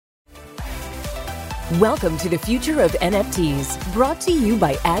Welcome to the future of NFTs, brought to you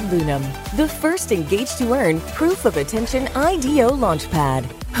by Adlunum, the first engaged-to-earn proof of attention IDO launchpad.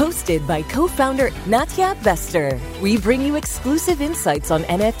 Hosted by co-founder Nadeeva Fetter, we bring you exclusive insights on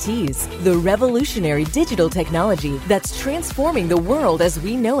NFTs, the revolutionary digital technology that's transforming the world as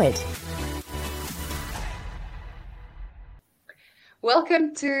we know it.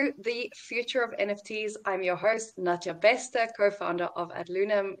 Welcome to the future of NFTs. I'm your host, Nadeeva Fetter, co-founder of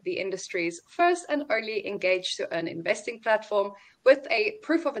Adlunum, the industry's first and only engaged-to-earn investing platform with a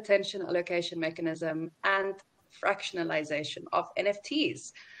proof of attention allocation mechanism and fractionalization of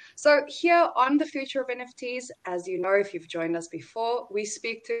NFTs. So here on the future of NFTs, as you know, if you've joined us before, we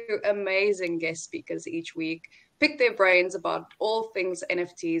speak to amazing guest speakers each week, pick their brains about all things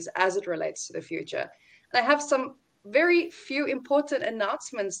NFTs as it relates to the future. And I have some very few important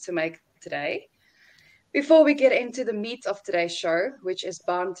announcements to make today. Before we get into the meat of today's show, which is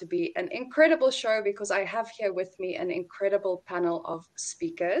bound to be an incredible show because I have here with me an incredible panel of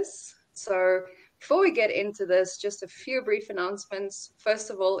speakers. So before we get into this, just a few brief announcements. First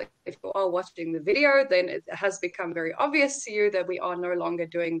of all, if you are watching the video, then it has become very obvious to you that we are no longer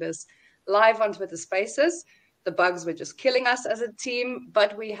doing this live on Twitter Spaces. The bugs were just killing us as a team,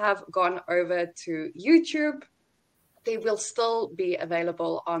 but we have gone over to YouTube. They will still be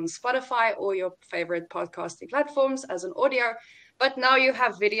available on Spotify or your favorite podcasting platforms as an audio, but now you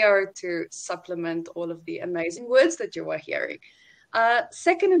have video to supplement all of the amazing words that you were hearing.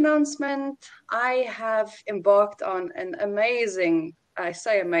 Second announcement, I have embarked on an amazing, I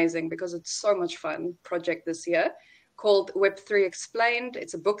say amazing because it's so much fun, project this year called Web3 Explained.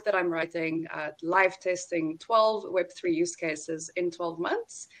 It's a book that I'm writing, live testing 12 Web3 use cases in 12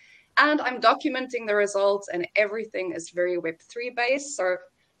 months. And I'm documenting the results and everything is very Web3 based. So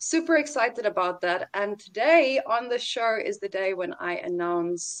super excited about that. And today on the show is the day when I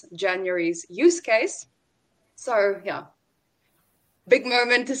announce January's use case. So yeah, big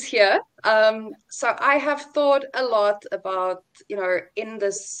moment is here. So I have thought a lot about, in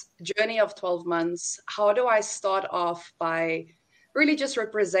this journey of 12 months, how do I start off by really just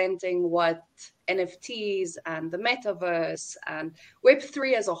representing what NFTs and the metaverse and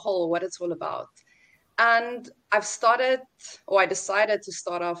Web3 as a whole, what it's all about. And I decided to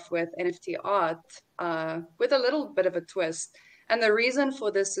start off with NFT art with a little bit of a twist. And the reason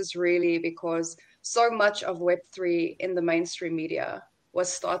for this is really because so much of Web3 in the mainstream media was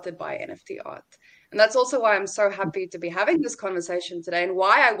started by NFT art. And that's also why I'm so happy to be having this conversation today and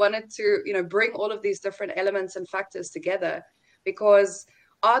why I wanted to, bring all of these different elements and factors together, because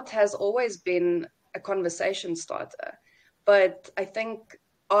art has always been a conversation starter. But I think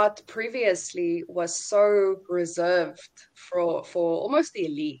art previously was so reserved for almost the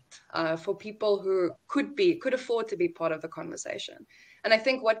elite, for people who could afford to be part of the conversation. And I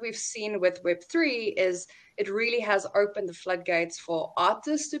think what we've seen with Web3 is it really has opened the floodgates for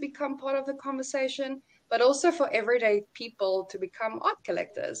artists to become part of the conversation, but also for everyday people to become art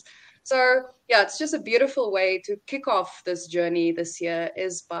collectors. So yeah, it's just a beautiful way to kick off this journey this year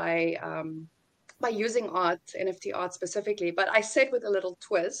is by using art, NFT art specifically. But I said with a little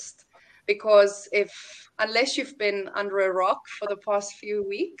twist, because unless you've been under a rock for the past few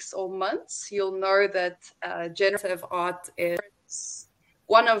weeks or months, you'll know that generative art is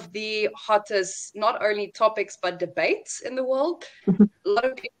one of the hottest, not only topics, but debates in the world. A lot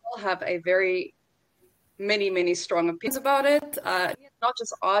of people have many strong opinions about it. Not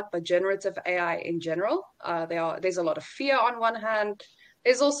just art, but generative AI in general. There's a lot of fear on one hand.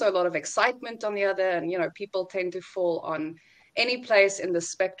 There's also a lot of excitement on the other. And, people tend to fall on any place in the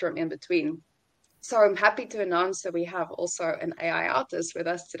spectrum in between. So I'm happy to announce that we have also an AI artist with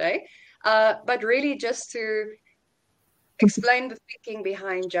us today. But really just to explain the thinking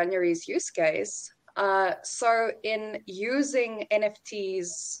behind January's use case. So in using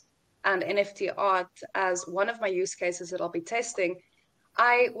NFTs and NFT art as one of my use cases that I'll be testing,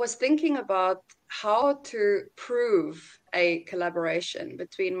 I was thinking about how to prove a collaboration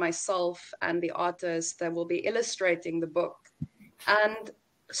between myself and the artist that will be illustrating the book. And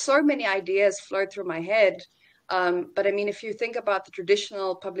so many ideas flowed through my head. But I mean, if you think about the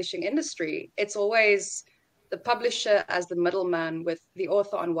traditional publishing industry, it's always the publisher as the middleman with the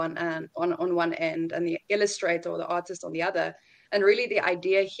author on one end and the illustrator or the artist on the other. And really the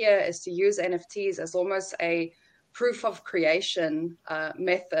idea here is to use NFTs as almost a proof of creation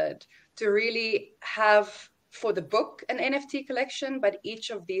method to really have for the book an NFT collection, but each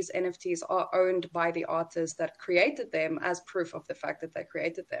of these NFTs are owned by the artist that created them as proof of the fact that they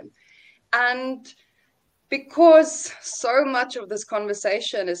created them. And Because so much of this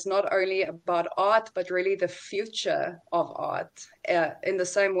conversation is not only about art, but really the future of art. In the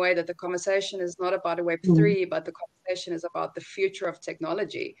same way that the conversation is not about a Web3, but the conversation is about the future of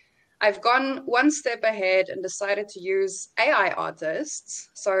technology. I've gone one step ahead and decided to use AI artists.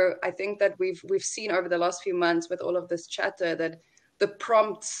 So I think that we've seen over the last few months with all of this chatter that the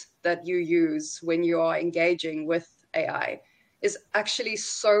prompts that you use when you are engaging with AI is actually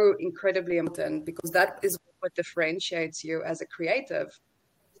so incredibly important, because that is what differentiates you as a creative.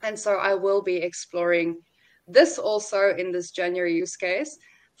 And so I will be exploring this also in this January use case.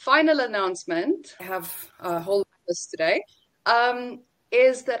 Final announcement, I have a whole list today,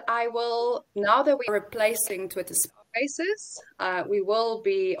 is that I will, now that we are replacing Twitter Spaces, we will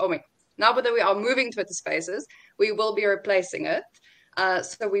be, now that we are moving Twitter Spaces, we will be replacing it.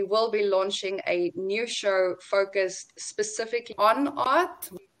 So we will be launching a new show focused specifically on art,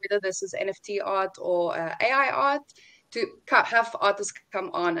 whether this is NFT art or AI art, to have artists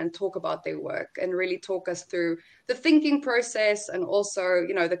come on and talk about their work and really talk us through the thinking process and also,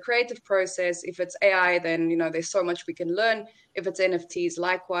 the creative process. If it's AI, then, there's so much we can learn. If it's NFTs,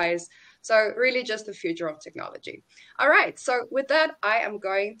 likewise. So really just the future of technology. All right. So with that, I am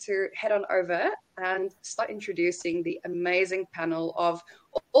going to head on over and start introducing the amazing panel of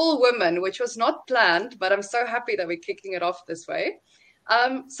all women, which was not planned, but I'm so happy that we're kicking it off this way.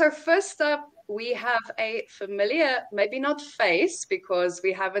 So first up, we have a familiar, maybe not face, because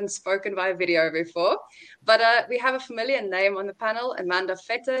we haven't spoken via video before, but we have a familiar name on the panel, Amanda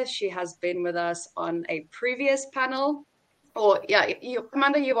Fetter. She has been with us on a previous panel.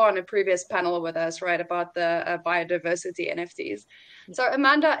 Amanda, you were on a previous panel with us, right, about the biodiversity NFTs. So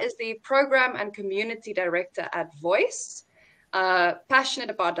Amanda is the program and community director at Voice, passionate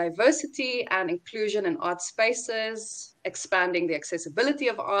about diversity and inclusion in art spaces, expanding the accessibility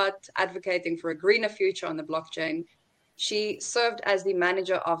of art, advocating for a greener future on the blockchain. She served as the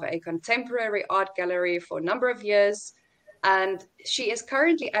manager of a contemporary art gallery for a number of years, and she is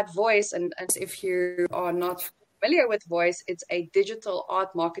currently at Voice. And if you are not familiar with Voice, it's a digital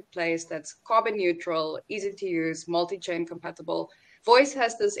art marketplace that's carbon neutral, easy to use, multi-chain compatible. Voice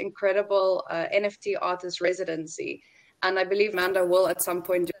has this incredible NFT artist residency. And I believe Amanda will at some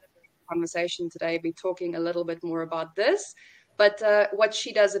point during the conversation today be talking a little bit more about this. But what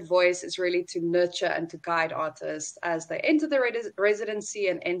she does at Voice is really to nurture and to guide artists as they enter the residency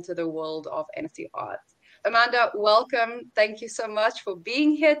and enter the world of NFT art. Amanda, welcome. Thank you so much for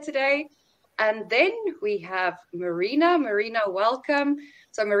being here today. And then we have Marina. Marina, welcome.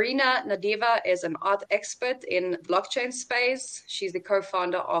 So Marina Nadeeva is an art expert in blockchain space. She's the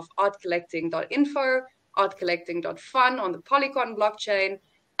co-founder of artcollecting.info, artcollecting.fun on the Polygon blockchain,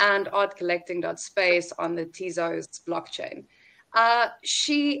 and artcollecting.space on the Tezos blockchain.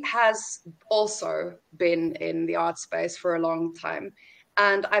 She has also been in the art space for a long time.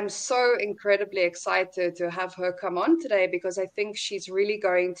 And I'm so incredibly excited to have her come on today, because I think she's really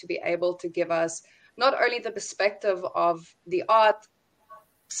going to be able to give us not only the perspective of the art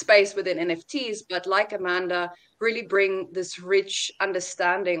space within NFTs, but like Amanda, really bring this rich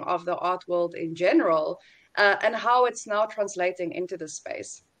understanding of the art world in general and how it's now translating into the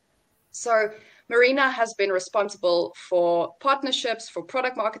space. So Marina has been responsible for partnerships, for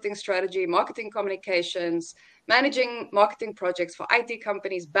product marketing strategy, marketing communications, managing marketing projects for IT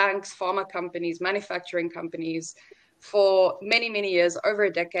companies, banks, pharma companies, manufacturing companies for many, many years, over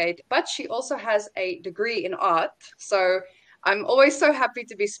a decade. But she also has a degree in art. So I'm always so happy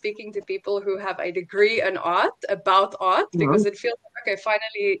to be speaking to people who have a degree in art, about art, because it feels like, okay,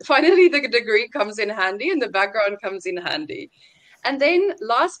 finally the degree comes in handy and the background comes in handy. And then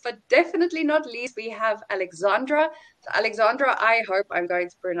last but definitely not least, we have Alexandra. Alexandra, I hope I'm going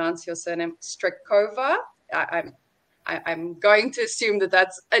to pronounce your surname Streckova. I'm going to assume that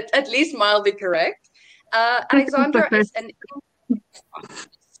that's at least mildly correct. Alexandra is an artist,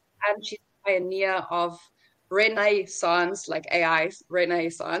 and she's a pioneer of Renaissance, like AI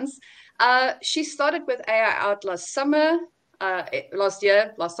Renaissance. She started with AI Out last summer.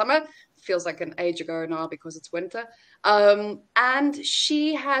 Last summer. Feels like an age ago now because it's winter. And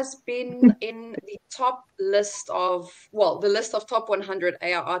she has been in the top list of, the list of top 100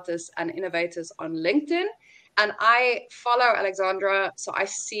 AI artists and innovators on LinkedIn. And I follow Alexandra, so I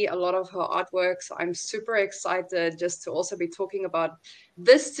see a lot of her artwork. So I'm super excited just to also be talking about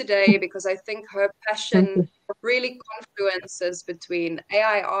this today, because I think her passion really confluences between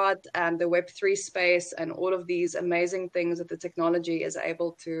AI art and the Web3 space and all of these amazing things that the technology is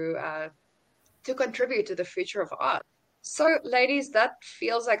able to contribute to the future of art. So ladies, that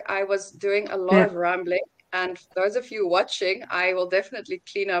feels like I was doing a lot of rambling. And for those of you watching, I will definitely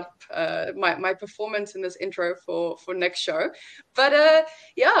clean up my performance in this intro for next show. But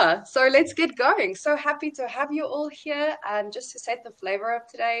yeah, so let's get going. So happy to have you all here. And just to set the flavor of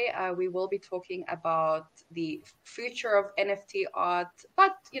today, we will be talking about the future of NFT art,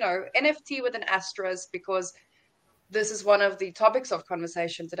 but NFT with an asterisk, because this is one of the topics of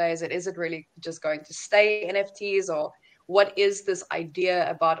conversation today. Is it really just going to stay NFTs, or what is this idea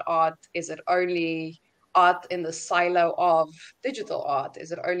about art? Is it only art in the silo of digital art?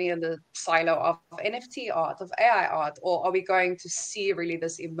 Is it only in the silo of NFT art, of AI art? Or are we going to see really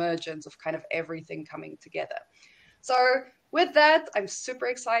this emergence of kind of everything coming together? So with that, I'm super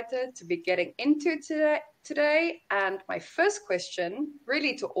excited to be getting into today. And my first question,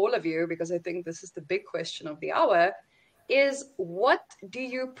 really to all of you, because I think this is the big question of the hour, is what do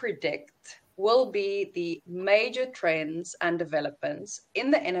you predict will be the major trends and developments in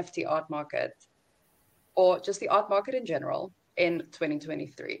the NFT art market, or just the art market in general, in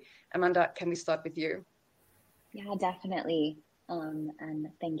 2023? Amanda, can we start with you? Yeah, definitely. And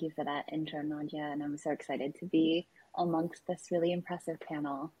thank you for that intro, Nadia. And I'm so excited to be amongst this really impressive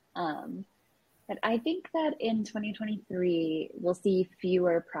panel. But I think that in 2023, we'll see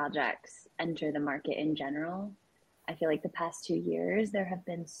fewer projects enter the market in general. I feel like the past 2 years, there have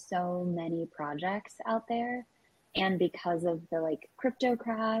been so many projects out there. And because of the crypto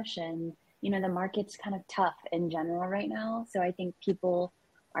crash and, the market's kind of tough in general right now. So I think people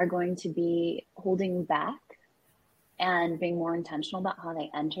are going to be holding back and being more intentional about how they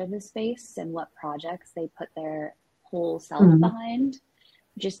enter the space and what projects they put their whole self behind,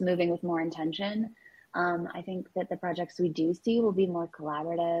 just moving with more intention. I think that the projects we do see will be more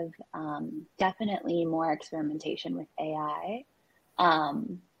collaborative, definitely more experimentation with AI,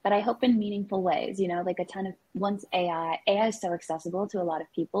 but I hope in meaningful ways, once AI is so accessible to a lot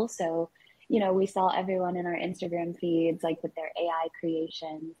of people. So, we saw everyone in our Instagram feeds, with their AI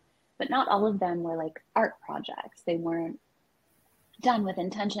creations, but not all of them were art projects. They weren't done with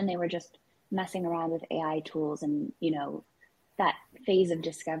intention. They were just messing around with AI tools and, that phase of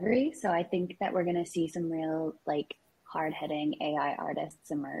discovery. So I think that we're going to see some real hard-hitting AI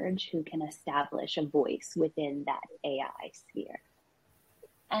artists emerge who can establish a voice within that AI sphere.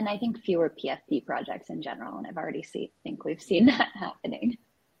 And I think fewer PFP projects in general. And I've already think we've seen that happening.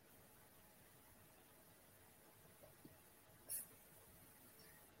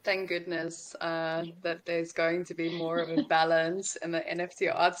 Thank goodness that there's going to be more of a balance in the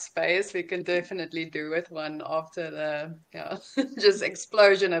NFT art space. We can definitely do with one after the just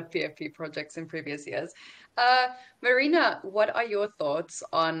explosion of PFP projects in previous years. Marina, what are your thoughts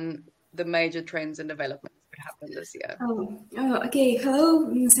on the major trends and developments that happened this year? Okay. Hello.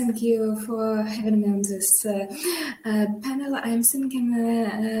 Thank you for having me on this panel. I'm thinking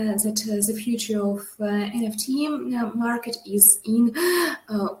that the future of NFT market is in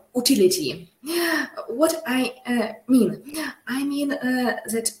utility. What I mean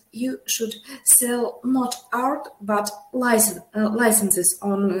that you should sell not art but licenses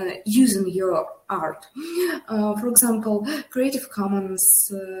on using your art. For example, Creative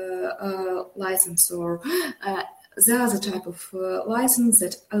Commons license, or the other type of license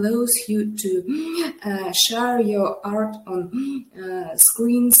that allows you to share your art on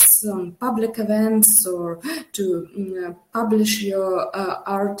screens, on public events, or to publish your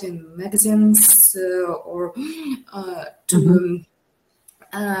art in magazines, or to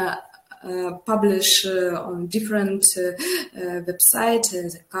publish on different websites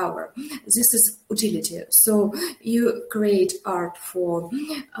the cover. This is utility. So you create art for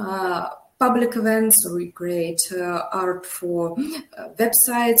public events, or we create art for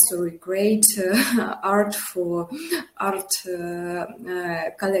websites, or we create art for art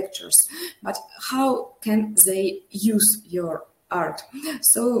collectors. But how can they use your art?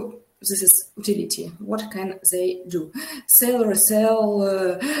 So this is utility. What can they do? Sell,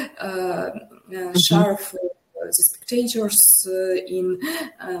 resell, share for the spectators in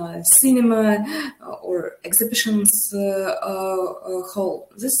cinema or exhibitions hall.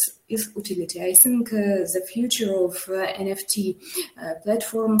 This is utility. I think the future of NFT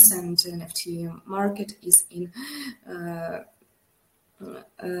platforms and NFT market is in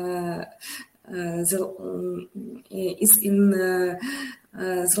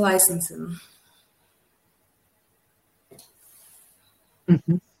the licensing.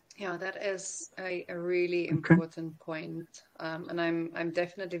 Yeah, that is a really important point. And I'm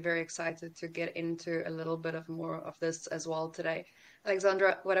definitely very excited to get into a little bit of more of this as well today.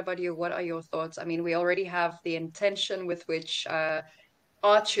 Alexandra, what about you? What are your thoughts? I mean, we already have the intention with which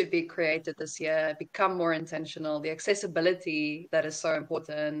art should be created this year, become more intentional, the accessibility that is so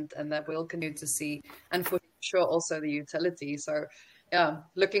important and that we'll continue to see, and for sure also the utility. So yeah,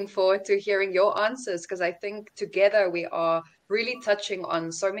 looking forward to hearing your answers, because I think together we are really touching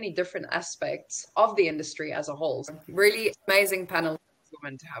on so many different aspects of the industry as a whole. So really amazing panel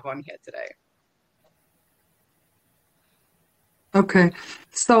women to have on here today. Okay,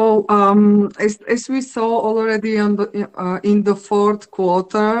 so as we saw already on in the fourth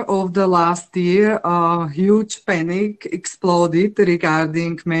quarter of the last year, a huge panic exploded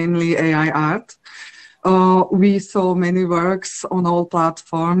regarding mainly AI art. We saw many works on all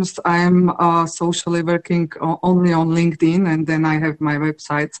platforms. I'm socially working only on LinkedIn, and then I have my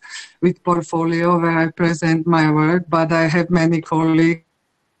websites with portfolio where I present my work, but I have many colleagues,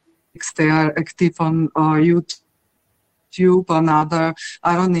 they are active on YouTube, on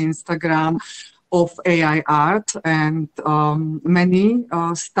Instagram of AI art, and many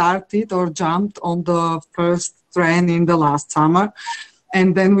started or jumped on the first trend in the last summer.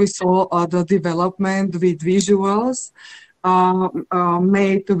 And then we saw the development with visuals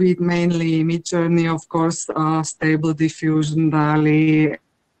made with mainly Midjourney, of course, Stable Diffusion, DALL-E,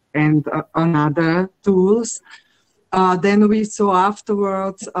 and other tools. Then we saw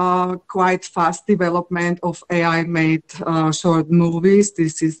afterwards quite fast development of AI-made short movies.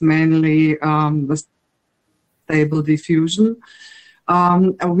 This is mainly the Stable Diffusion.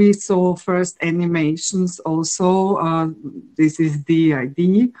 We saw first animations also. This is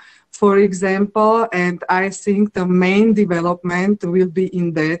DID, for example, and I think the main development will be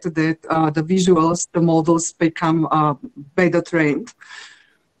in that the visuals, the models become better trained.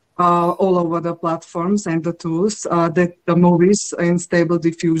 All over the platforms and the tools, that the movies in Stable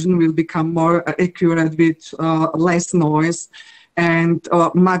Diffusion will become more accurate with less noise and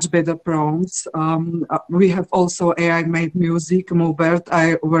much better prompts. We have also AI-made music, Mubert,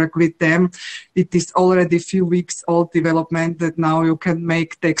 I work with them. It is already a few weeks old development that now you can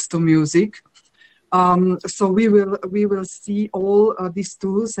make text to music. So we will see all these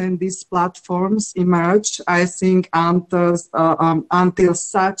tools and these platforms emerge, I think, until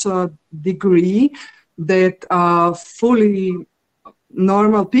such a degree that fully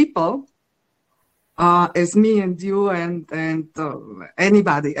normal people, as me and you and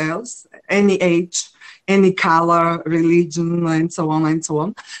anybody else, any age, any color, religion, and so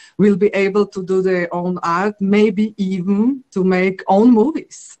on, will be able to do their own art, maybe even to make own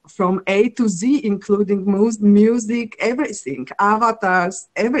movies from A to Z, including music, everything, avatars,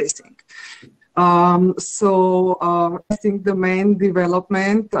 everything. So I think the main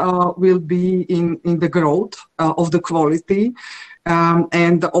development will be in the growth of the quality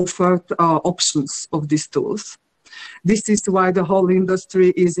and the offered options of these tools. This is why the whole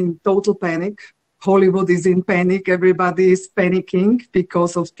industry is in total panic. Hollywood is in panic. Everybody is panicking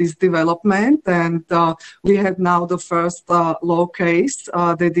because of this development. And we have now the first law case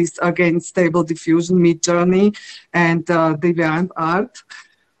that is against Stable Diffusion, Midjourney, and DeviantArt.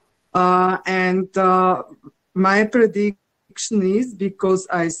 My prediction is, because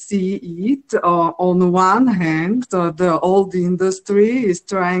I see it, on one hand, the old industry is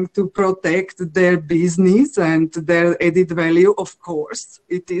trying to protect their business and their added value. Of course,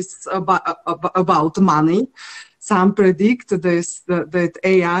 it is about money. Some predict that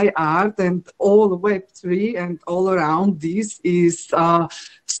AI art and all Web3 and all around this is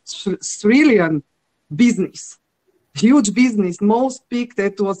trillion business. Huge business, most big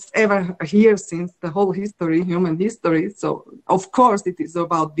that was ever here since the whole history, human history. So, of course, it is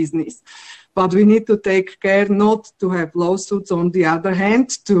about business. But we need to take care not to have lawsuits, on the other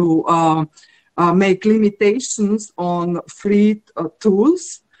hand, to make limitations on free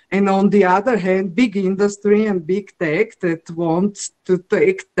tools. And on the other hand, big industry and big tech that wants to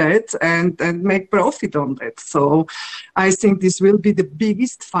take that and make profit on that. So I think this will be the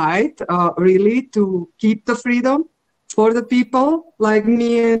biggest fight, really, to keep the freedom for the people like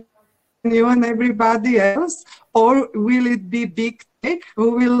me and you and everybody else, or will it be big tech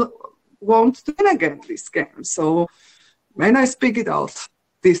who will want to win again this game? So when I speak it out,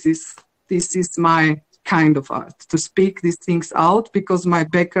 this is my kind of art, to speak these things out, because my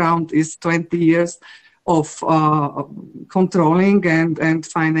background is 20 years of controlling and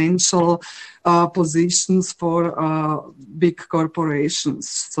financial positions for big corporations.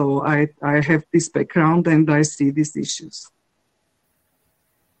 So I have this background and I see these issues.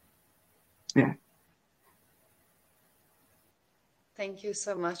 Yeah. Thank you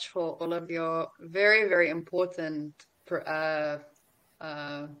so much for all of your very, very important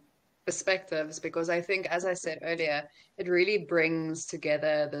perspectives, because I think, as I said earlier, it really brings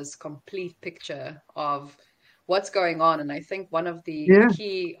together this complete picture of what's going on. And I think one of the Yeah.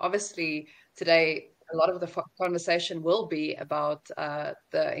 key, obviously today, a lot of the conversation will be about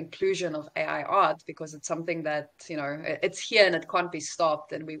the inclusion of AI art, because it's something that, you know, it's here and it can't be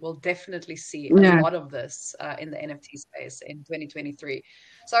stopped. And we will definitely see a Yeah. lot of this in the NFT space in 2023.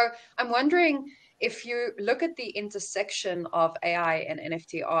 So I'm wondering if you look at the intersection of AI and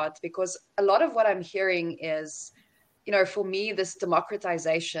NFT art, because a lot of what I'm hearing is, you know, for me, this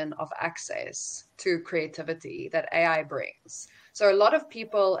democratization of access to creativity that AI brings. So a lot of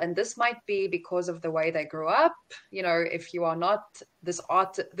people, and this might be because of the way they grew up, you know, if you are not this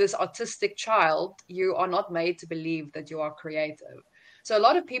artistic child, you are not made to believe that you are creative. So a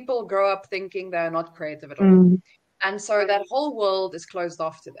lot of people grow up thinking they're not creative at all. Mm. And so that whole world is closed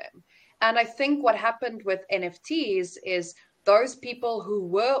off to them. And I think what happened with NFTs is those people who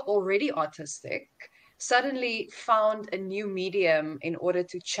were already artistic suddenly found a new medium in order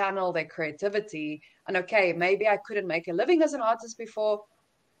to channel their creativity. And okay, maybe I couldn't make a living as an artist before,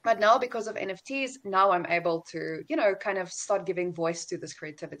 but now because of NFTs, now I'm able to, you know, kind of start giving voice to this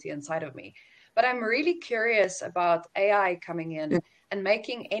creativity inside of me. But I'm really curious about AI coming in Yeah. and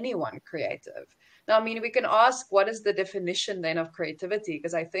making anyone creative. Now, I mean, we can ask, what is the definition then of creativity?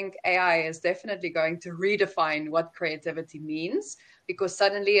 Because I think AI is definitely going to redefine what creativity means, because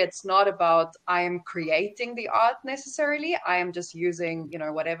suddenly it's not about I am creating the art necessarily. I am just using, you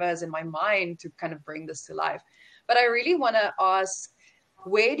know, whatever is in my mind to kind of bring this to life. But I really want to ask,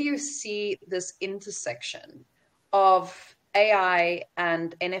 where do you see this intersection of AI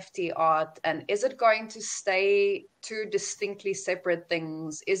and NFT art? And is it going to stay two distinctly separate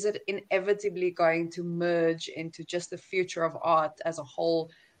things? Is it inevitably going to merge into just the future of art as a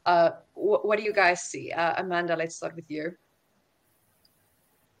whole? What do you guys see? Amanda, let's start with you.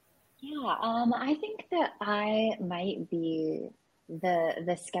 Yeah, I think that I might be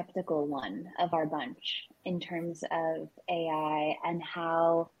the skeptical one of our bunch in terms of AI and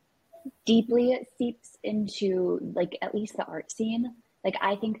how deeply it seeps into, like, at least the art scene. Like,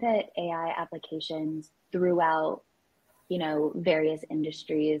 I think that AI applications throughout, you know, various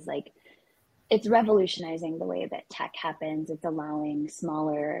industries, like, it's revolutionizing the way that tech happens. It's allowing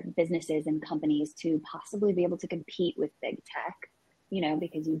smaller businesses and companies to possibly be able to compete with big tech, you know,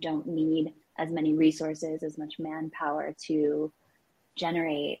 because you don't need as many resources, as much manpower to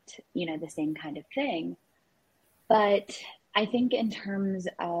generate, you know, the same kind of thing. But I think in terms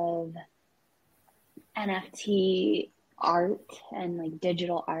of NFT art and like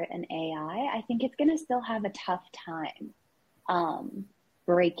digital art and AI, I think it's going to still have a tough time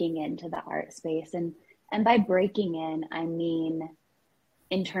breaking into the art space. And by breaking in, I mean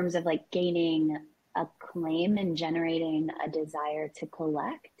in terms of like gaining a claim and generating a desire to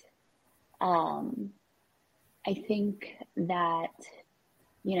collect. I think that,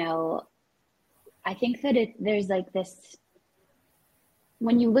 you know, I think that there's like this,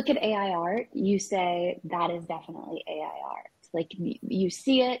 when you look at AI art, you say that is definitely AI art. Like you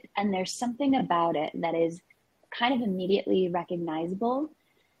see it and there's something about it that is kind of immediately recognizable.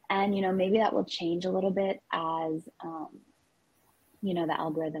 And, you know, maybe that will change a little bit as, you know, the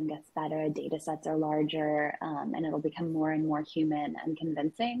algorithm gets better, data sets are larger, and it'll become more and more human and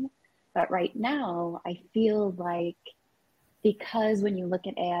convincing. But right now, I feel like because when you look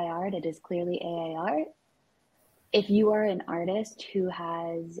at AI art, it is clearly AI art. If you are an artist who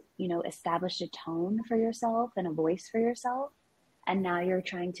has, you know, established a tone for yourself and a voice for yourself, and now you're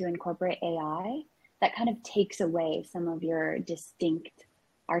trying to incorporate AI, that kind of takes away some of your distinct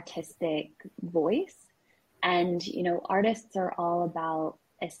artistic voice. And, you know, artists are all about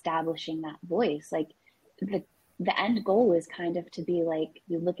establishing that voice. Like the end goal is kind of to be like,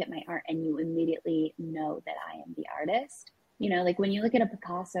 you look at my art and you immediately know that I am the artist. You know, like when you look at a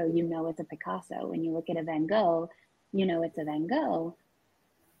Picasso, you know it's a Picasso. When you look at a Van Gogh, you know it's a Van Gogh.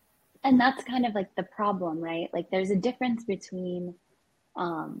 And that's kind of like the problem, right? Like there's a difference between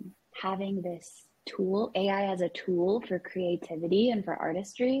having this tool, AI as a tool for creativity and for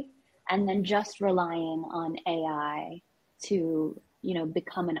artistry, and then just relying on AI to, you know,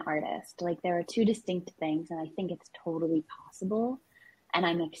 become an artist. Like there are two distinct things, and I think it's totally possible. And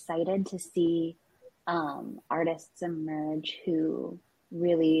I'm excited to see artists emerge who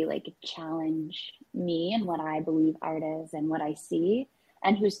really like challenge me and what I believe art is and what I see,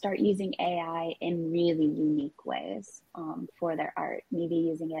 and who start using AI in really unique ways for their art, maybe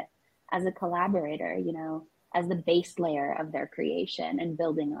using it as a collaborator, you know, as the base layer of their creation and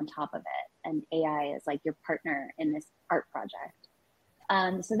building on top of it. And AI is like your partner in this art project.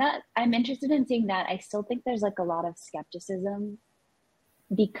 So that I'm interested in seeing that. I still think there's like a lot of skepticism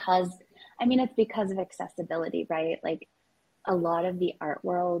because, I mean, it's because of accessibility, right? Like a lot of the art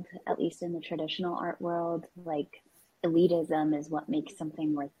world, at least in the traditional art world, like elitism is what makes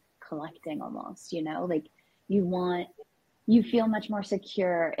something worth collecting almost, you know, like you feel much more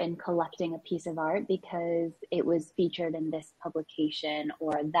secure in collecting a piece of art because it was featured in this publication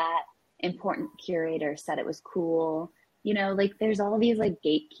or that important curator said it was cool. You know, like there's all these like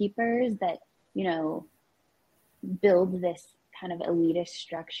gatekeepers that, you know, build this kind of elitist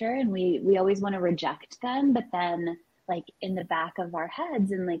structure, and we always want to reject them, but then like in the back of our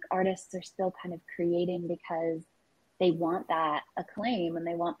heads, and like artists are still kind of creating because they want that acclaim and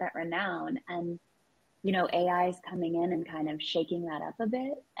they want that renown. And you know, AI is coming in and kind of shaking that up a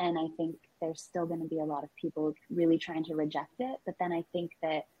bit. And I think there's still going to be a lot of people really trying to reject it. But then I think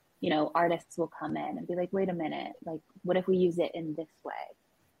that, you know, artists will come in and be like, wait a minute, like, what if we use it in this way?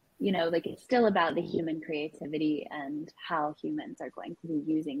 You know, like it's still about the human creativity and how humans are going to be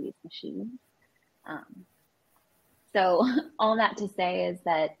using these machines. So all that to say is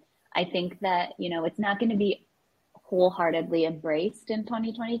that I think that, you know, it's not going to be wholeheartedly embraced in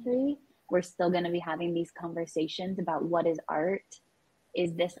 2023. We're still going to be having these conversations about what is art.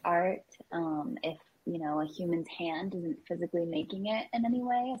 Is this art? If, you know, a human's hand isn't physically making it in any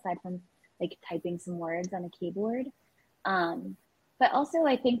way, aside from like typing some words on a keyboard. But also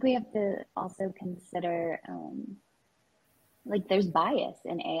I think we have to also consider, like there's bias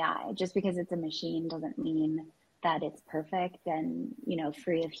in AI. Just because it's a machine doesn't mean that it's perfect and, you know,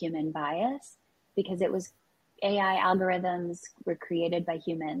 free of human bias, because it was AI algorithms were created by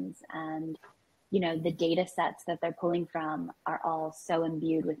humans, and you know the data sets that they're pulling from are all so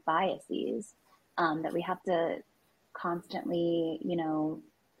imbued with biases that we have to constantly, you know,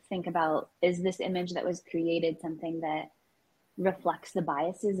 think about, is this image that was created something that reflects the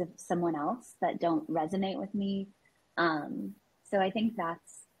biases of someone else that don't resonate with me? So I think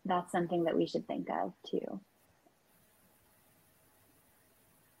that's something that we should think of too.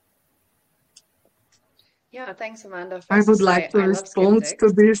 Yeah, thanks, Amanda. First I would like to respond to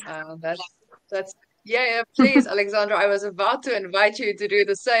this. That's yeah, please, Alexandra. I was about to invite you to do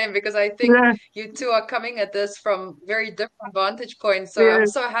the same because I think you two are coming at this from very different vantage points. So I'm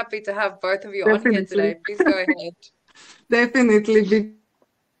so happy to have both of you on here today. Please go ahead. Definitely,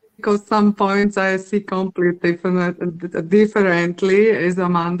 because some points I see completely differently as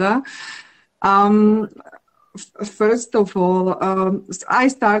Amanda. First of all, I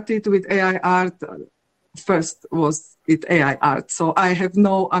started with AI art. First was it AI art, so I have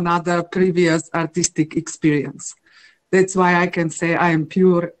no another previous artistic experience. That's why I can say I am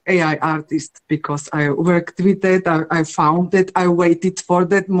pure AI artist, because I worked with it, I found it, I waited for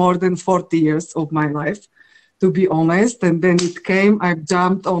that more than 40 years of my life, to be honest, and then it came, I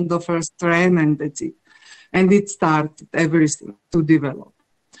jumped on the first train and that's it. And it started everything to develop.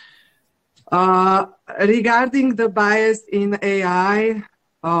 Regarding the bias in AI,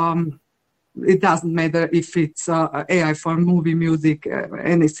 it doesn't matter if it's AI for movie, music,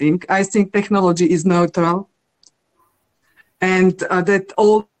 anything. I think technology is neutral, and that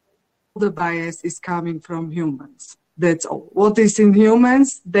all the bias is coming from humans. That's all. What is in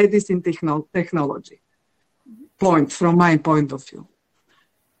humans, that is in technology. From my point of view.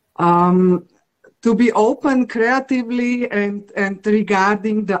 To be open creatively and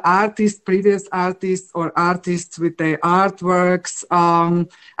regarding the previous artists or artists with their artworks,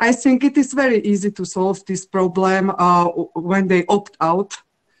 I think it is very easy to solve this problem when they opt out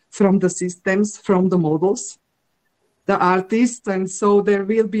from the systems, from the models, the artists, and so there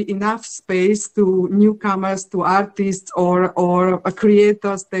will be enough space to newcomers, to artists or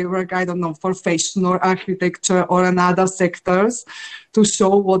creators. They work, I don't know, for fashion or architecture or another sectors, to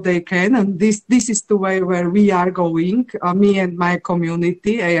show what they can. And this is the way where we are going, me and my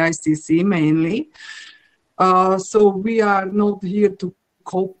community, AICC mainly. So we are not here to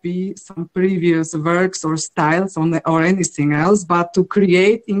copy some previous works or styles or anything else, but to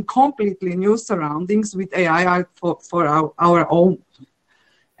create in completely new surroundings with AI art for our own.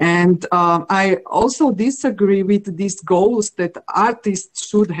 And I also disagree with these goals that artists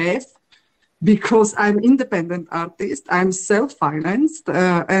should have, because I'm independent artist, I'm self-financed,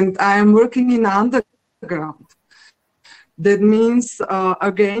 and I'm working in underground. That means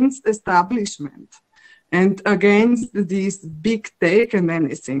against establishment and against this big tech and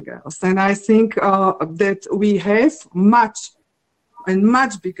anything else. And I think that we have much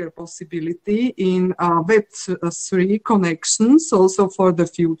bigger possibility in Web3 connections also for the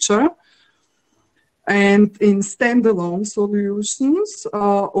future, and in standalone solutions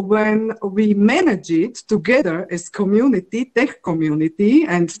when we manage it together as community, tech community,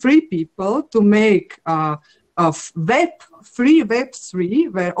 and free people to make free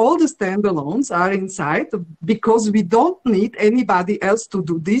Web3, where all the standalones are inside, because we don't need anybody else to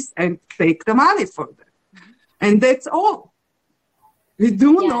do this and take the money for that. And that's all. We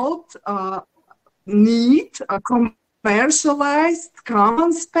do not need a commercialized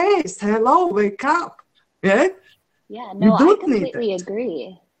common space. Hello, wake up. Yeah? Yeah, no, I completely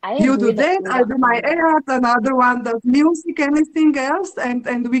agree. You do that, I do my art, another one does music, anything else,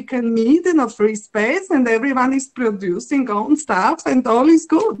 and we can meet in a free space, and everyone is producing own stuff, and all is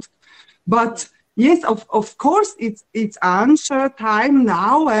good. But yes, of course, it's unsure time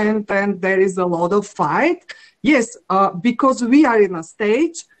now, and there is a lot of fight. Yes, because we are in a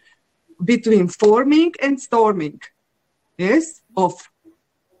stage between forming and storming, yes, of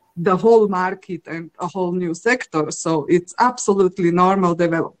the whole market and a whole new sector. So it's absolutely normal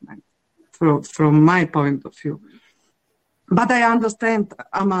development from my point of view. But I understand,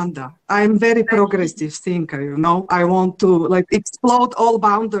 Amanda. I'm very progressive thinker, you know. I want to explode all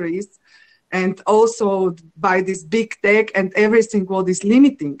boundaries, and also by this big tech and everything what is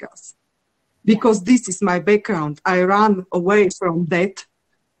limiting us. Because this is my background. I ran away from that,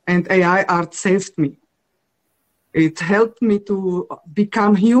 and AI art saved me. It helped me to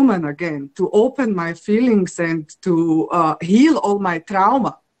become human again, to open my feelings and to heal all my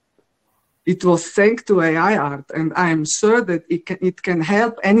trauma. It was thanks to AI art, and I'm sure that it can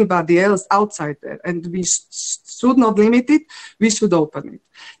help anybody else outside there. And we should not limit it, we should open it.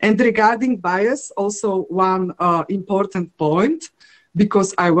 And regarding bias, also one important point,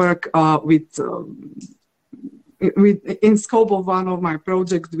 because I work in scope of one of my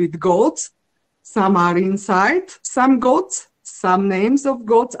projects with goats. Some are inside, some goats, some names of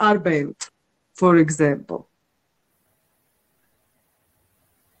goats are banned, for example.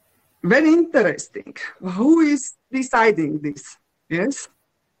 Very interesting. Who is deciding this? Yes?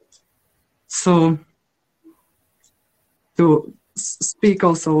 So, to speak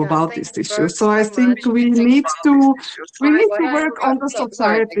also about this issue. So I think we need to work on the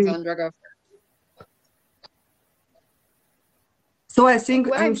society. So I think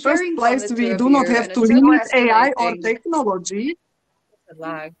in first place, we do not have to limit AI or technology.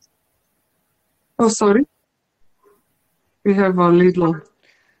 Oh, sorry. We have a little...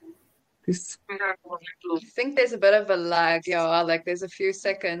 I think there's a bit of a lag, there's a few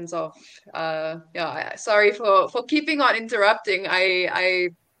seconds of, sorry for keeping on interrupting. I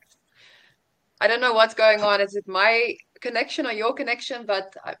don't know what's going on. Is it my connection or your connection?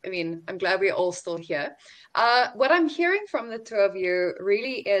 But I mean, I'm glad we're all still here. What I'm hearing from the two of you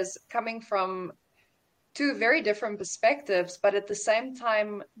really is coming from two very different perspectives, but at the same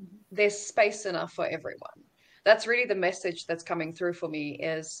time, there's space enough for everyone. That's really the message that's coming through for me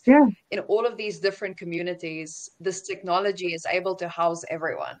is in all of these different communities, this technology is able to house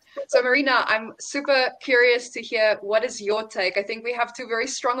everyone. So Marina, I'm super curious to hear, what is your take? I think we have two very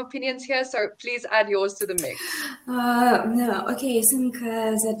strong opinions here, so please add yours to the mix. Okay, I think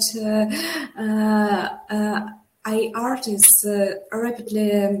that art is a rapidly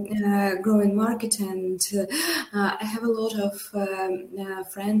growing market, and I have a lot of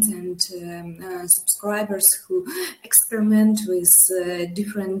friends and subscribers who experiment with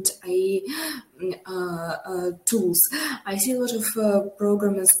different AI tools. I see a lot of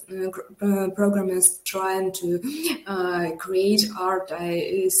programmers trying to create art.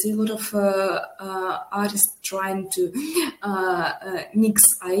 I see a lot of artists trying to mix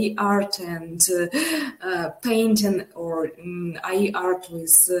AI art and painting or AI art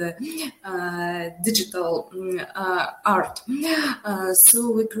with digital art.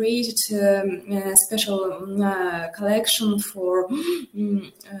 So we created a special collection for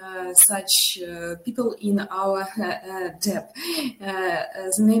such people in our dep.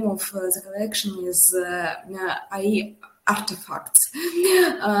 The name of the collection is AI Artifacts.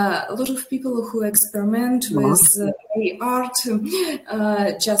 A lot of people who experiment with AI art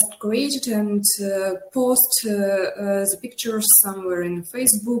just create it and post the pictures somewhere in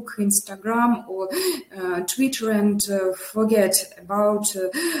Facebook, Instagram, or Twitter, and forget about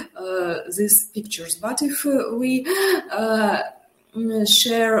these pictures. But if we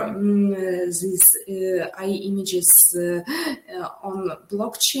share these AI images on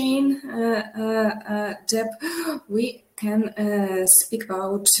blockchain dep, we can speak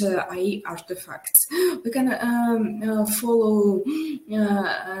about AI artifacts. We can follow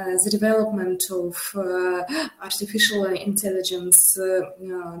the development of artificial intelligence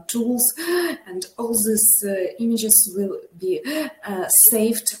tools, and all these images will be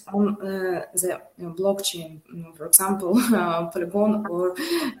saved on the blockchain, for example, Polygon or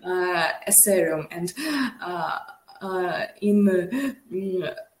Ethereum. And in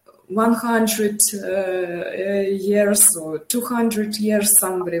 100 years or 200 years,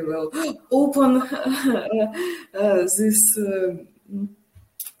 somebody will open this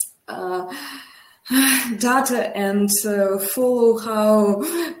data and follow how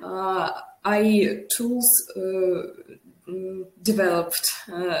AI tools developed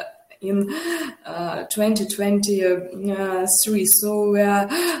in 2023. So we are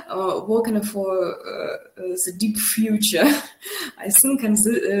working for the deep future. I think, and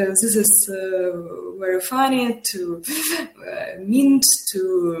this is very funny to mint,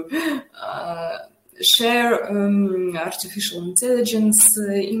 to share artificial intelligence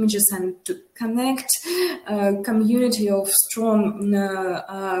images and to connect a community of strong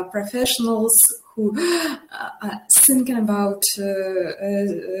professionals who are thinking about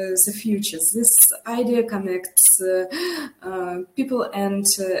the future. This idea connects people and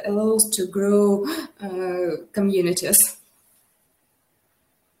allows to grow communities.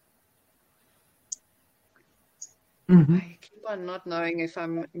 Mm-hmm. I keep on not knowing if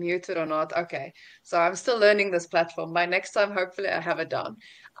I'm muted or not. Okay, so I'm still learning this platform. By next time, hopefully, I have it down.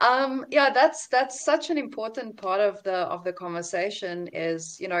 Yeah, that's such an important part of the conversation.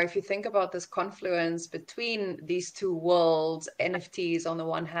 Is, you know, if you think about this confluence between these two worlds, NFTs on the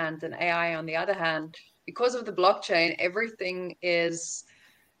one hand and AI on the other hand, because of the blockchain, everything is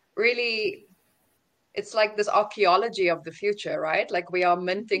really. It's like this archaeology of the future, right? Like we are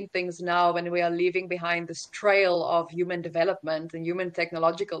minting things now and we are leaving behind this trail of human development and human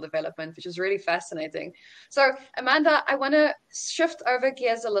technological development, which is really fascinating. So, Amanda, I want to shift over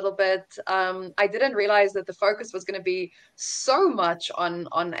gears a little bit. I didn't realize that the focus was going to be so much on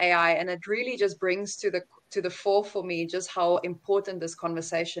AI, and it really just brings to the fore for me just how important this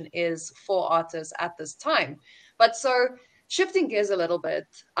conversation is for artists at this time. But so, shifting gears a little bit,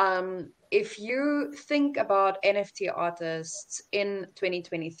 if you think about NFT artists in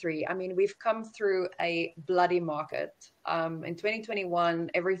 2023, I mean, we've come through a bloody market. In 2021,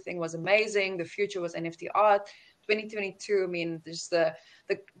 everything was amazing. The future was NFT art. 2022, I mean, just the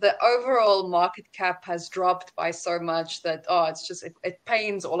overall market cap has dropped by so much that, it's just, it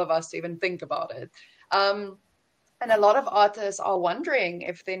pains all of us to even think about it. And a lot of artists are wondering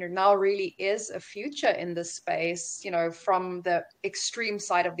if there now really is a future in this space, you know, from the extreme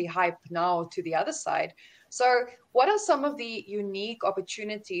side of the hype now to the other side. So what are some of the unique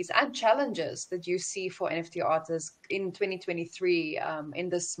opportunities and challenges that you see for NFT artists in 2023 in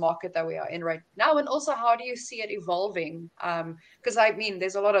this market that we are in right now? And also, how do you see it evolving? Because I mean,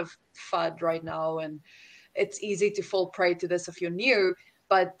 there's a lot of FUD right now, and it's easy to fall prey to this if you're new.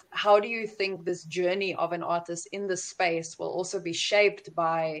 But how do you think this journey of an artist in this space will also be shaped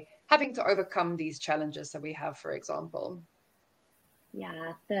by having to overcome these challenges that we have, for example?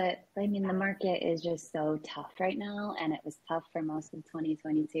 Yeah, the market is just so tough right now, and it was tough for most of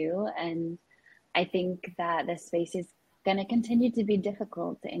 2022. And I think that the space is going to continue to be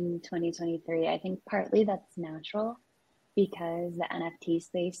difficult in 2023. I think partly that's natural because the NFT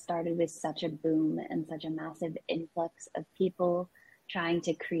space started with such a boom and such a massive influx of people trying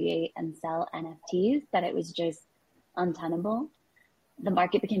to create and sell NFTs that it was just untenable. The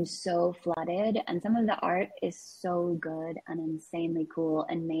market became so flooded, and some of the art is so good and insanely cool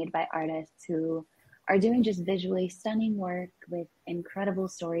and made by artists who are doing just visually stunning work with incredible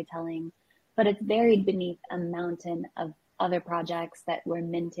storytelling, but it's buried beneath a mountain of other projects that were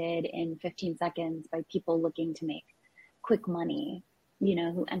minted in 15 seconds by people looking to make quick money, you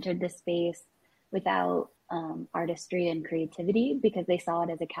know, who entered this space without artistry and creativity because they saw it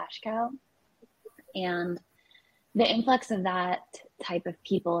as a cash cow. And the influx of that type of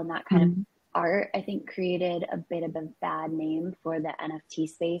people and that kind of art, I think, created a bit of a bad name for the NFT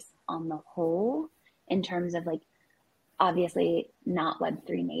space on the whole, in terms of, like, obviously not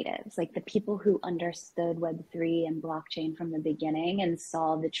Web3 natives, like the people who understood Web3 and blockchain from the beginning and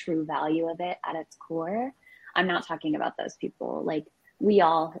saw the true value of it at its core. I'm not talking about those people. Like, we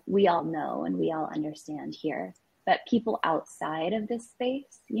all know and we all understand here, but people outside of this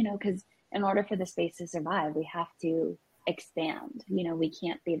space, you know, because in order for the space to survive, we have to expand. You know, we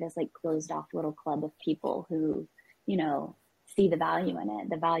can't be this like closed off little club of people who, you know, see the value in it.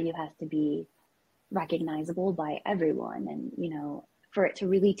 The value has to be recognizable by everyone, and, you know, for it to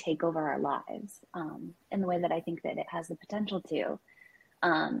really take over our lives in the way that I think that it has the potential to.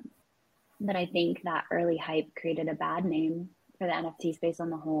 But I think that early hype created a bad name for the NFT space on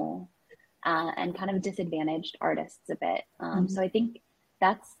the whole, and kind of disadvantaged artists a bit. So I think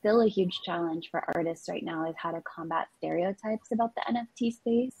that's still a huge challenge for artists right now, is how to combat stereotypes about the NFT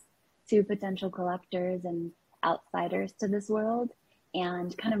space to potential collectors and outsiders to this world,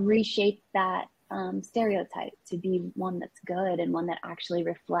 and kind of reshape that stereotype, to be one that's good and one that actually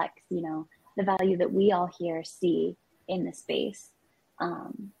reflects, you know, the value that we all here see in the space.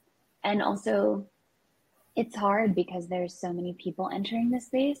 And also, it's hard because there's so many people entering the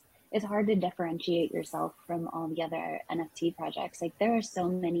space. It's hard to differentiate yourself from all the other NFT projects. Like, there are so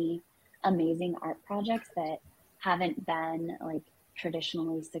many amazing art projects that haven't been like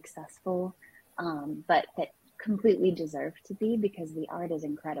traditionally successful, but that completely deserve to be, because the art is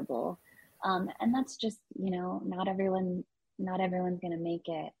incredible. And that's just, you know, not everyone's going to make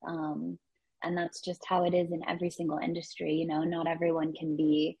it. And that's just how it is in every single industry. You know, not everyone can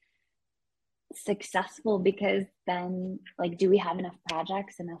be successful, because then, like, do we have enough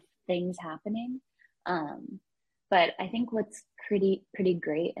projects, enough things happening? But I think what's pretty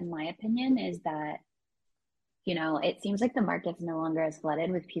great, in my opinion, is that, you know, it seems like the market's no longer as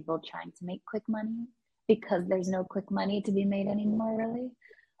flooded with people trying to make quick money, because there's no quick money to be made anymore, really.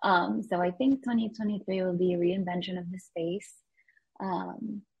 So I think 2023 will be a reinvention of the space.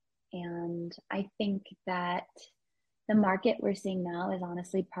 And I think that the market we're seeing now is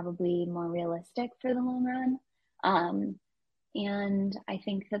honestly probably more realistic for the long run. And I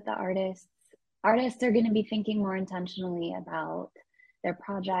think that the artists are going to be thinking more intentionally about their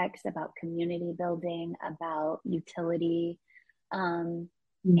projects, about community building, about utility.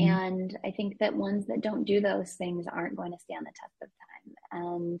 And I think that ones that don't do those things aren't going to stand the test of time.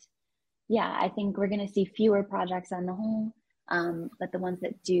 And yeah, I think we're going to see fewer projects on the whole, but the ones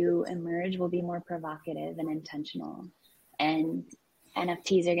that do emerge will be more provocative and intentional. And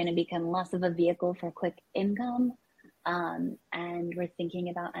NFTs are going to become less of a vehicle for quick income. And we're thinking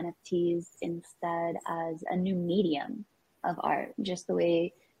about NFTs instead as a new medium of art, just the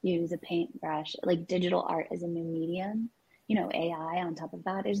way you use a paintbrush. Like, digital art is a new medium. You know, AI on top of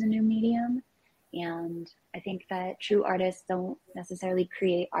that is a new medium. And I think that true artists don't necessarily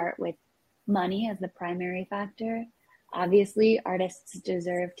create art with money as the primary factor. Obviously, artists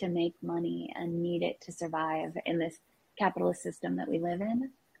deserve to make money and need it to survive in this capitalist system that we live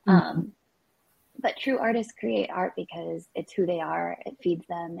in. But true artists create art because it's who they are. It feeds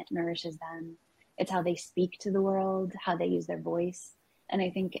them, it nourishes them. It's how they speak to the world, how they use their voice. And I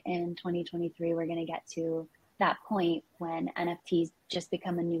think in 2023, we're going to get to that point when NFTs just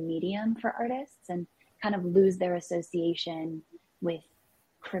become a new medium for artists and kind of lose their association with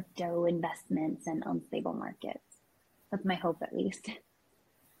crypto investments and unstable markets. That's my hope, at least.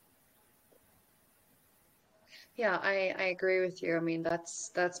 Yeah, I agree with you. I mean,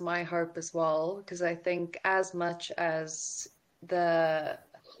 that's my hope as well, because I think as much as the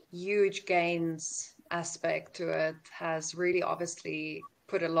huge gains aspect to it has really obviously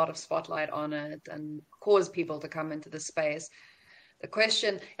put a lot of spotlight on it and caused people to come into the space, the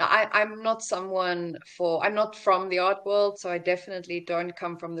question, I'm not from the art world, so I definitely don't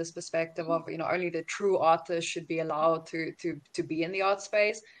come from this perspective of, you know, only the true artists should be allowed to be in the art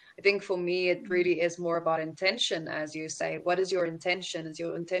space. I think for me, it really is more about intention, as you say. What is your intention? Is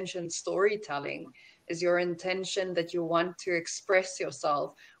your intention storytelling? Is your intention that you want to express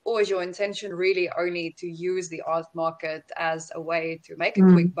yourself? Or is your intention really only to use the art market as a way to make a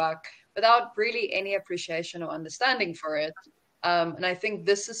quick buck without really any appreciation or understanding for it? And I think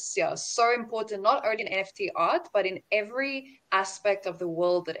this is so important, not only in NFT art, but in every aspect of the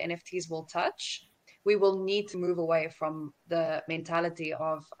world that NFTs will touch. We will need to move away from the mentality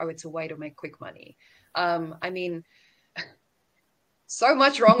of, oh, it's a way to make quick money. I mean, so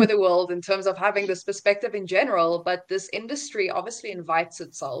much wrong with the world in terms of having this perspective in general, but this industry obviously invites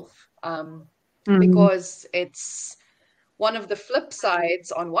itself because it's one of the flip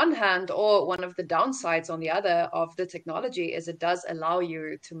sides on one hand, or one of the downsides on the other of the technology, is it does allow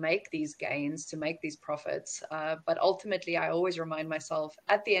you to make these gains, to make these profits. But ultimately, I always remind myself,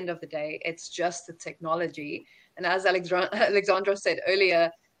 at the end of the day, it's just the technology. And as Alexandra said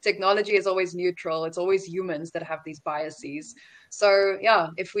earlier, technology is always neutral. It's always humans that have these biases. So yeah,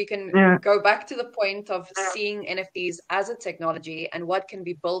 if we can go back to the point of seeing NFTs as a technology and what can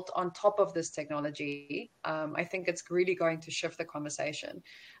be built on top of this technology, I think it's really going to shift the conversation.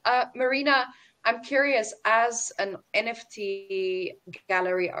 Marina, I'm curious, as an NFT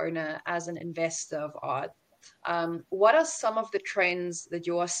gallery owner, as an investor of art, what are some of the trends that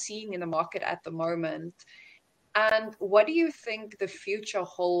you are seeing in the market at the moment? And what do you think the future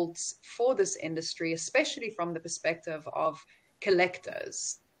holds for this industry, especially from the perspective of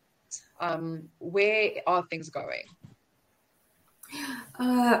collectors? Where are things going?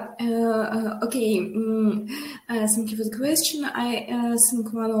 Okay, thank you for the question. I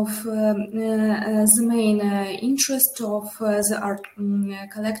think one of the main interest of the art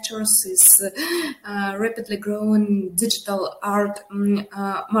collectors is rapidly growing digital art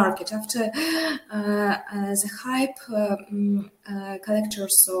market. After the hype,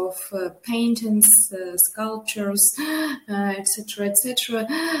 collectors of paintings, sculptures, etc.,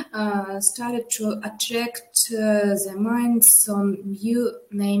 started to attract their minds on new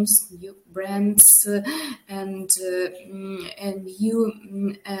names, new brands, and new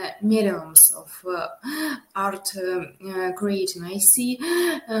mediums of art creating. I see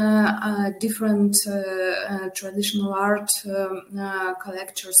different traditional art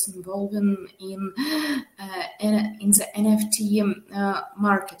collectors involving in the NFT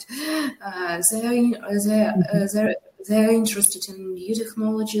market. They're interested in new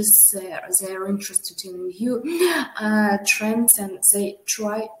technologies, they're interested in new trends, and they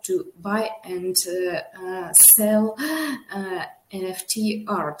try to buy and sell NFT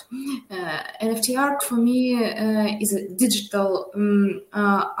art. NFT art for me is a digital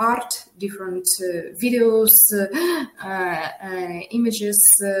art, different videos, images,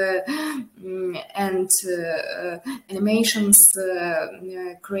 and animations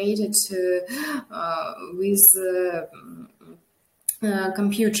created with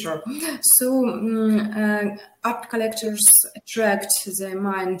computer. So art collectors attract their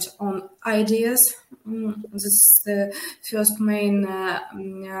mind on ideas. This is the first main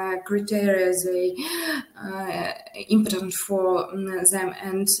criteria they important for them,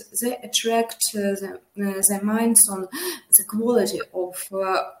 and they attract their minds on the quality of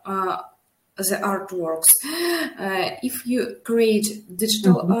the artworks. If you create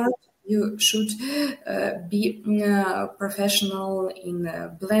digital art, you should be professional in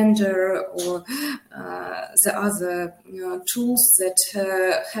Blender or the other tools that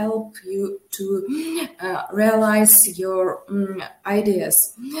help you to realize your ideas.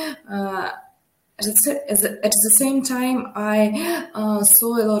 At the same time, I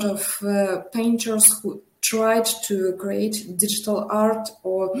saw a lot of painters who tried to create digital art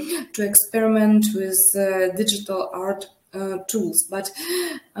or to experiment with digital art tools, but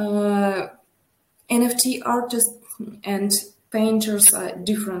NFT artists and painters are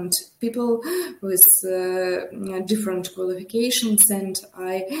different people with different qualifications, and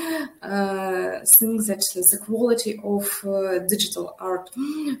I think that the quality of digital art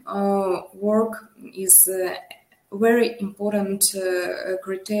work is very important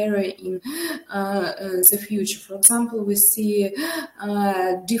criteria in the future. For example, we see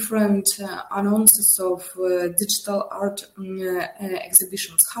different announces of digital art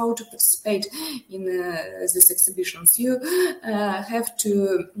exhibitions. How to participate in these exhibitions? You have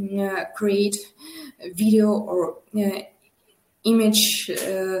to create a video or image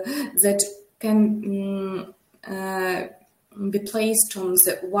that can be placed on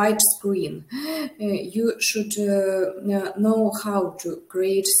the white screen. You should know how to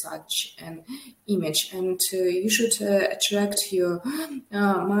create such an image, and you should attract your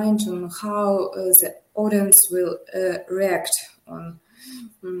mind on how the audience will react on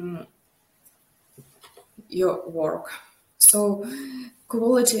your work. So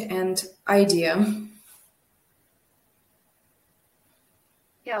quality and idea.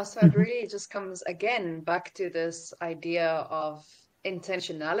 Yeah, so it really just comes again back to this idea of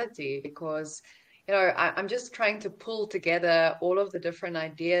intentionality, because, you know, I'm just trying to pull together all of the different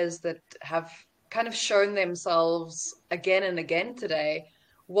ideas that have kind of shown themselves again and again today.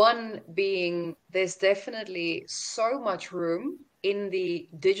 One being there's definitely so much room in the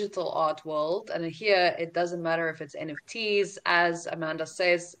digital art world. And here it doesn't matter if it's NFTs, as Amanda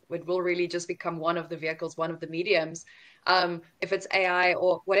says, it will really just become one of the vehicles, one of the mediums. If it's AI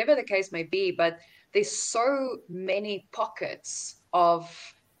or whatever the case may be, but there's so many pockets of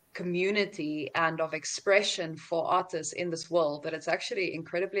community and of expression for artists in this world that it's actually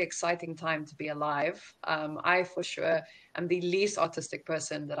incredibly exciting time to be alive. I for sure am the least artistic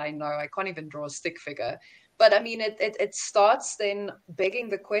person that I know. I can't even draw a stick figure. But I mean, it starts then begging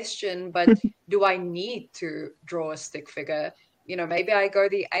the question, but do I need to draw a stick figure? You know, maybe I go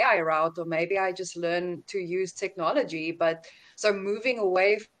the AI route, or maybe I just learn to use technology. But so moving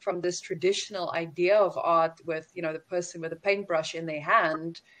away from this traditional idea of art with, you know, the person with a paintbrush in their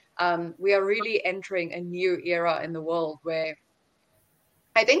hand, we are really entering a new era in the world where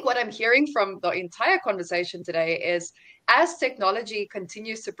I think what I'm hearing from the entire conversation today is as technology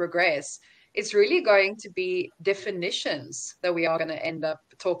continues to progress, it's really going to be definitions that we are going to end up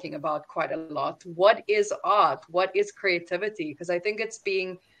talking about quite a lot. What is art? What is creativity? Because I think it's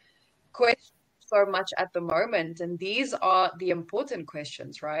being questioned so much at the moment. And these are the important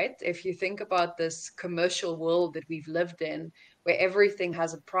questions, right? If you think about this commercial world that we've lived in, where everything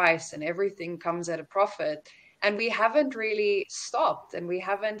has a price and everything comes at a profit, and we haven't really stopped and we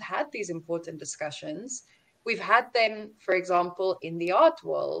haven't had these important discussions. We've had them, for example, in the art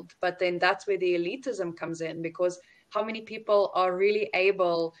world, but then that's where the elitism comes in, because how many people are really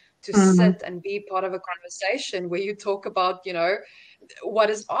able to sit and be part of a conversation where you talk about, you know, what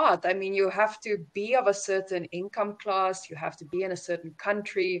is art? I mean, you have to be of a certain income class, you have to be in a certain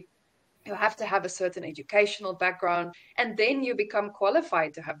country, you have to have a certain educational background, and then you become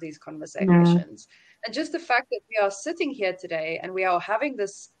qualified to have these conversations. And just the fact that we are sitting here today and we are having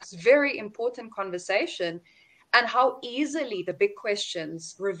this very important conversation, and how easily the big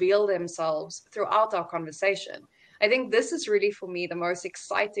questions reveal themselves throughout our conversation. I think this is really, for me, the most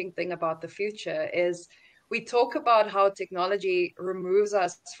exciting thing about the future is we talk about how technology removes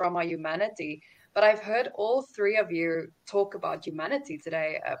us from our humanity, but I've heard all three of you talk about humanity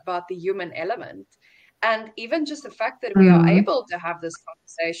today, about the human element. And even just the fact that we are able to have this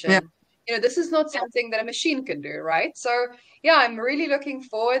conversation, you know, this is not something that a machine can do, right? So, yeah, I'm really looking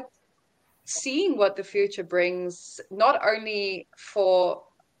forward seeing what the future brings, not only for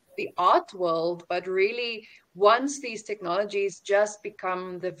the art world, but really once these technologies just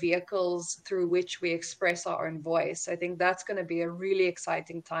become the vehicles through which we express our own voice. I think that's going to be a really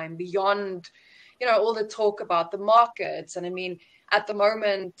exciting time beyond, you know, all the talk about the markets. And I mean, at the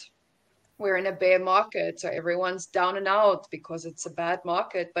moment, we're in a bear market, so everyone's down and out because it's a bad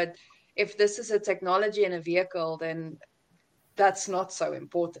market. But if this is a technology and a vehicle, then that's not so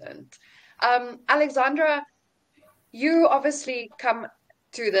important. Alexandra, you obviously come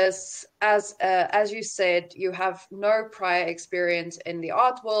to this as you said, you have no prior experience in the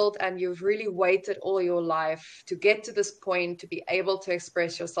art world, and you've really waited all your life to get to this point to be able to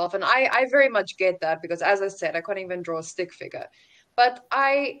express yourself. And I very much get that, because as I said, I can't even draw a stick figure. But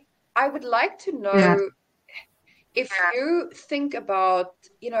I would like to know if you think about,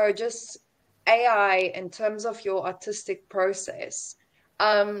 you know, just AI in terms of your artistic process.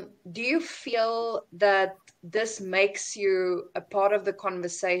 Do you feel that this makes you a part of the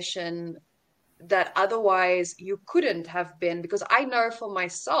conversation that otherwise you couldn't have been? Because I know for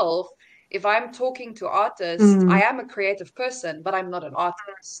myself, if I'm talking to artists, I am a creative person, but I'm not an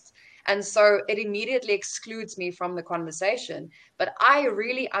artist. And so it immediately excludes me from the conversation. But I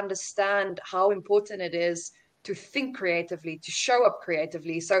really understand how important it is to think creatively, to show up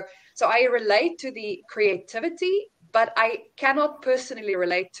creatively. So I relate to the creativity, but I cannot personally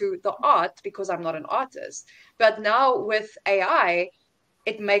relate to the art because I'm not an artist. But now with AI,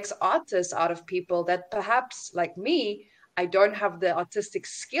 it makes artists out of people that perhaps, like me, I don't have the artistic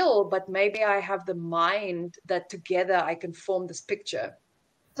skill, but maybe I have the mind that together I can form this picture.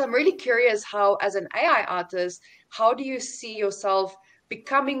 So I'm really curious how, as an AI artist, how do you see yourself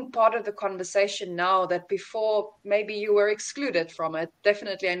becoming part of the conversation now that before maybe you were excluded from it?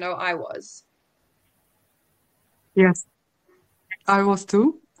 Definitely, I know I was. Yes, I was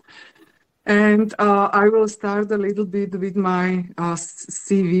too. And I will start a little bit with my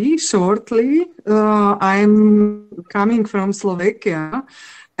CV shortly. I'm coming from Slovakia,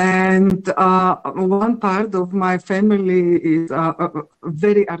 and one part of my family is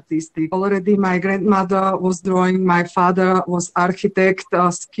very artistic. Already my grandmother was drawing, my father was architect,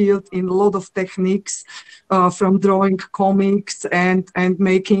 skilled in a lot of techniques, from drawing comics and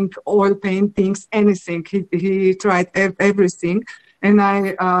making oil paintings, anything. He tried everything. And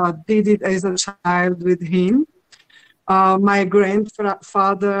I did it as a child with him. My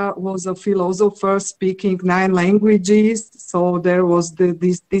grandfather was a philosopher speaking 9 languages. So there was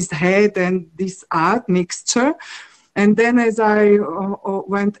this head and this art mixture. And then as I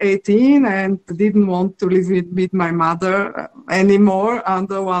went 18 and didn't want to live with my mother anymore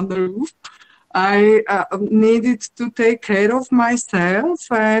under one roof, I needed to take care of myself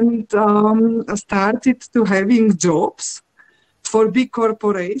and started to having jobs for big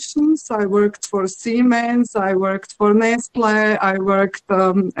corporations. I worked for Siemens, I worked for Nestle, I worked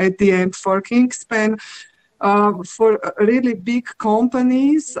at the end for Kingspan, for really big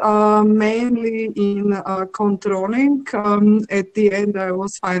companies, mainly in controlling. At the end, I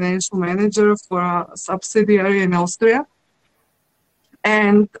was financial manager for a subsidiary in Austria.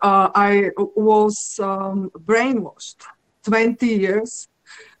 And I was brainwashed 20 years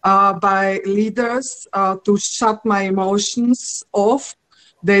by leaders to shut my emotions off.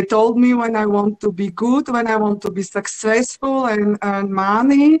 They told me when I want to be good, when I want to be successful and earn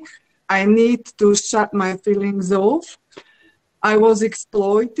money, I need to shut my feelings off. I was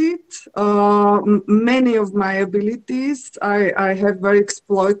exploited. Many of my abilities I have were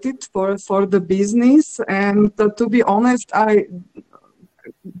exploited for the business. And to be honest, I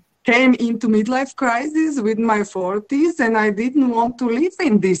came into midlife crisis with my 40s, and I didn't want to live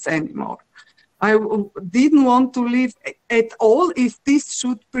in this anymore. I didn't want to live at all if this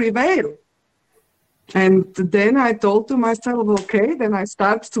should prevail. And then I told to myself, okay, then I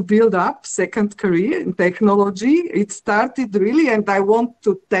start to build up second career in technology. It started really, and I want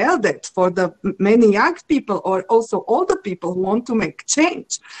to tell that for the many young people or also older people who want to make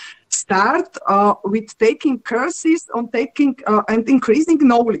change. Start with taking courses on taking and increasing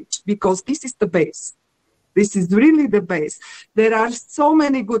knowledge, because this is the base. This is really the base. There are so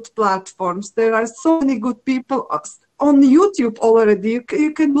many good platforms. There are so many good people on YouTube already.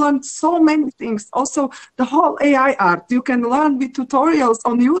 You can learn so many things. Also, the whole AI art, you can learn with tutorials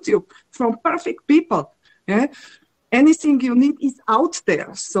on YouTube from perfect people. Yeah? Anything you need is out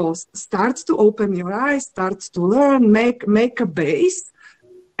there. So start to open your eyes, start to learn, make a base.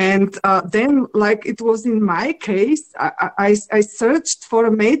 And then, like it was in my case, I searched for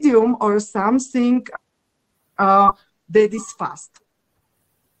a medium or something that is fast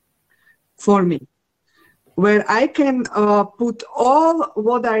for me, where I can put all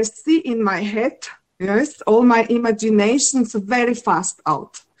what I see in my head, yes, all my imaginations very fast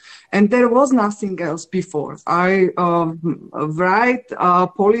out. And there was nothing else before. I write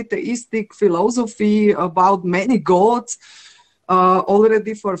polytheistic philosophy about many gods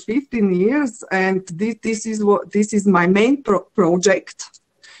already for 15 years, and this is my main project.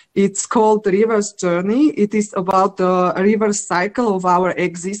 It's called River's Journey. It is about the reverse cycle of our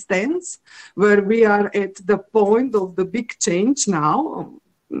existence, where we are at the point of the big change now,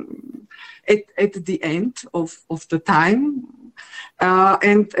 at the end of the time,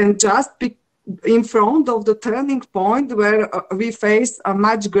 and just in front of the turning point where we face a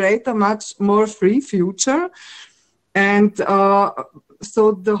much greater, much more free future. And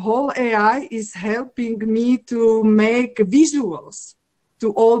so the whole AI is helping me to make visuals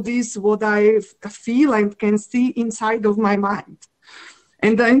to all this, what I feel and can see inside of my mind.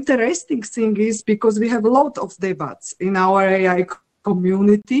 And the interesting thing is, because we have a lot of debates in our AI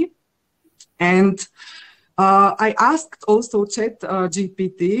community, and I asked also Chat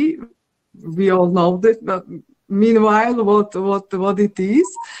GPT, we all know that, but meanwhile, what it is.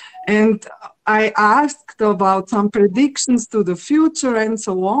 And I asked about some predictions to the future and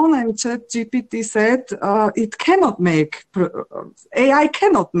so on, and ChatGPT said it cannot make, AI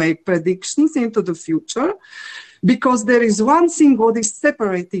cannot make predictions into the future, because there is one thing what is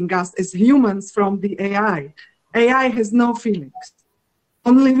separating us as humans from the AI. AI has no feelings.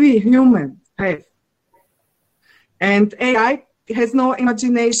 Only we humans have. And AI has no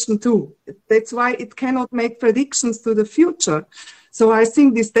imagination too. That's why it cannot make predictions to the future. So I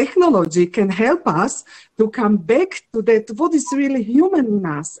think this technology can help us to come back to that, what is really human in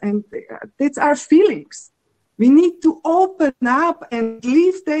us, and that's our feelings. We need to open up and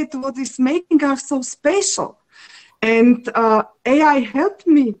leave that what is making us so special. And AI helped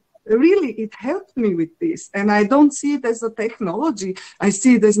me, really, it helped me with this. And I don't see it as a technology, I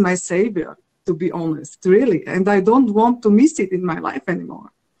see it as my savior, to be honest, really. And I don't want to miss it in my life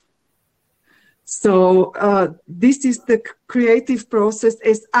anymore. So this is the creative process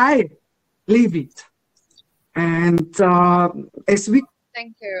as I live it. And as we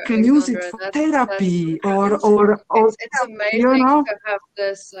Thank you, can use it for therapy or it's amazing, you know? to have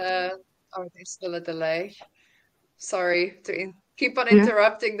this. Oh, there's still a delay. Sorry to keep on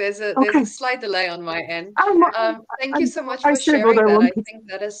interrupting. There's a slight delay on my end. Thank you so much for sharing that. I think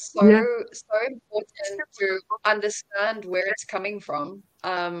that is so important to understand where it's coming from.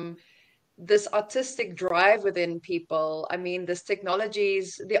 This artistic drive within people. I mean, this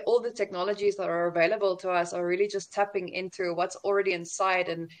technologies, all the technologies that are available to us are really just tapping into what's already inside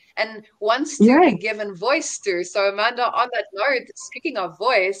and wants to be given voice to. So Amanda, on that note, speaking of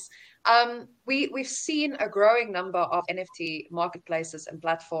voice, we've seen a growing number of NFT marketplaces and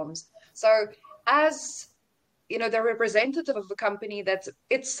platforms. So as you know, the representative of a company that's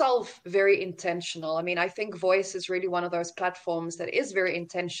itself very intentional. I mean, I think Voice is really one of those platforms that is very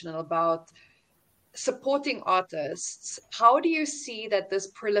intentional about supporting artists. How do you see that this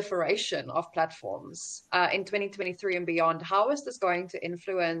proliferation of platforms in 2023 and beyond, how is this going to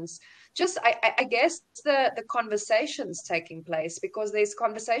influence just, I guess, the conversations taking place? Because there's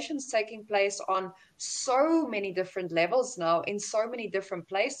conversations taking place on so many different levels now in so many different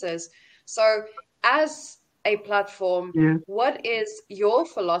places. So as a platform. Yeah. What is your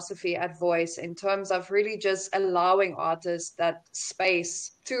philosophy at Voice in terms of really just allowing artists that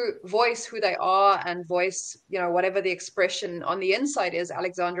space to voice who they are and voice, whatever the expression on the inside is,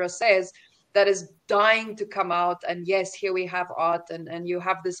 Alexandra says, that is dying to come out. And yes, here we have art and you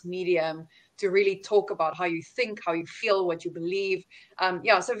have this medium to really talk about how you think, how you feel, what you believe.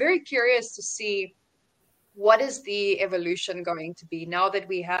 So very curious to see what is the evolution going to be now that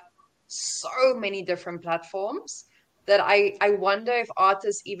we have so many different platforms, that I wonder if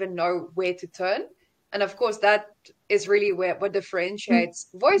artists even know where to turn. And of course, that is really what differentiates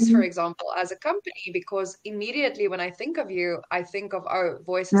Voice, for example, as a company, because immediately when I think of you, I think of, oh,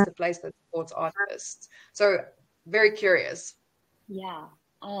 Voice is the place that supports artists. So very curious. Yeah.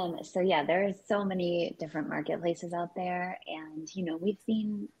 So yeah, there's so many different marketplaces out there, and we've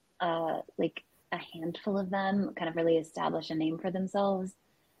seen like a handful of them kind of really establish a name for themselves.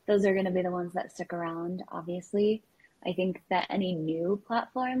 Those are going to be the ones that stick around, obviously. I think that any new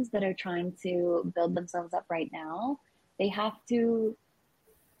platforms that are trying to build themselves up right now, they have to,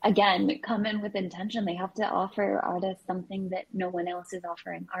 again, come in with intention. They have to offer artists something that no one else is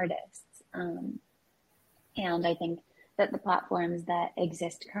offering artists. And I think that the platforms that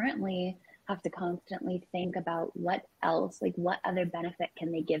exist currently have to constantly think about what else, like what other benefit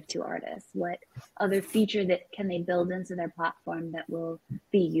can they give to artists? What other feature that can they build into their platform that will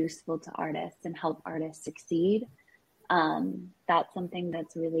be useful to artists and help artists succeed? That's something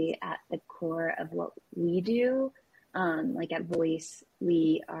that's really at the core of what we do. Like at Voice,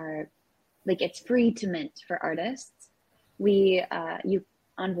 we are like, it's free to mint for artists.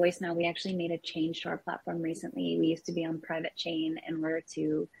 On Voice now, we actually made a change to our platform recently. We used to be on private chain in order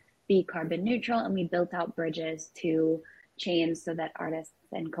to be carbon neutral, and we built out bridges to chains so that artists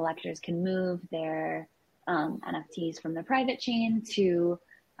and collectors can move their NFTs from the private chain to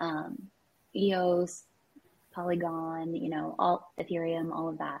EOS, Polygon, all Ethereum, all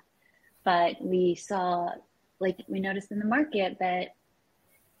of that. But we noticed in the market that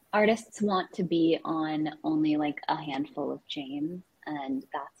artists want to be on only like a handful of chains, and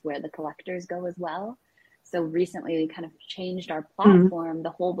that's where the collectors go as well. So recently we kind of changed our platform,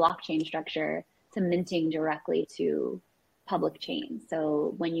 the whole blockchain structure, to minting directly to public chains.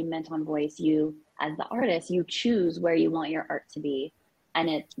 So when you mint on Voice, you, as the artist, you choose where you want your art to be, and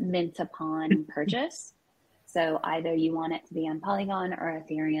it mints upon purchase. So either you want it to be on Polygon or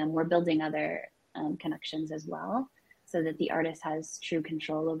Ethereum. We're building other connections as well, so that the artist has true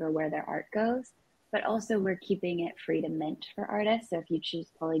control over where their art goes. But also we're keeping it free to mint for artists. So if you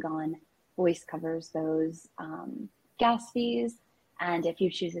choose Polygon, Voice covers those gas fees. And if you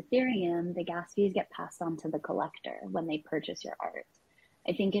choose Ethereum, the gas fees get passed on to the collector when they purchase your art.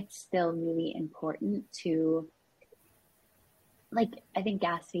 I think it's still really important to, I think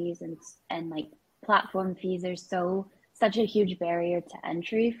gas fees and like platform fees are such a huge barrier to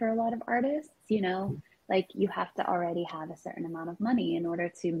entry for a lot of artists, like you have to already have a certain amount of money in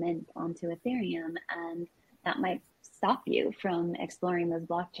order to mint onto Ethereum, and that might stop you from exploring those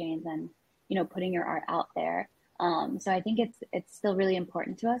blockchains and putting your art out there. So I think it's still really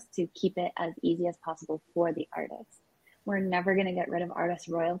important to us to keep it as easy as possible for the artists. We're never going to get rid of artist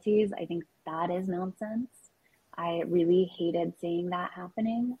royalties. I think that is nonsense. I really hated seeing that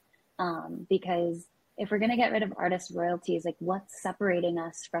happening, because if we're going to get rid of artist royalties, like what's separating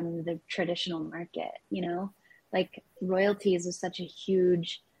us from the traditional market? Like royalties is such a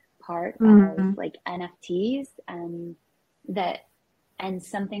huge part of like NFTs, and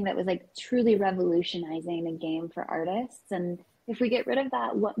something that was like truly revolutionizing the game for artists. And if we get rid of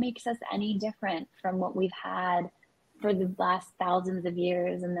that, what makes us any different from what we've had for the last thousands of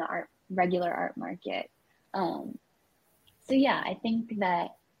years in the regular art market? So yeah, I think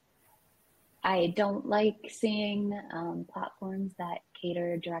that I don't like seeing platforms that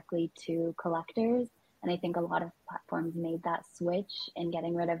cater directly to collectors. And I think a lot of platforms made that switch in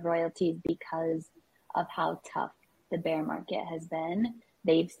getting rid of royalties because of how tough the bear market has been.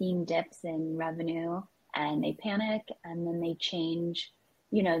 They've seen dips in revenue and they panic, and then they change,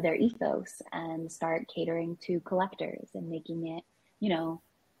 their ethos and start catering to collectors and making it,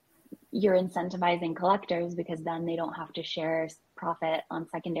 you're incentivizing collectors because then they don't have to share profit on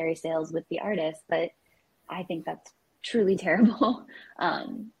secondary sales with the artist. But I think that's truly terrible.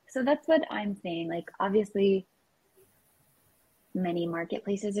 So that's what I'm saying. Like, obviously, many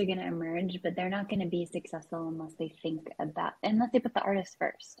marketplaces are going to emerge, but they're not going to be successful unless they put the artist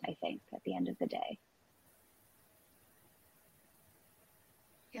first, I think, at the end of the day.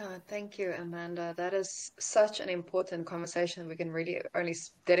 Yeah, thank you, Amanda. That is such an important conversation. We can really only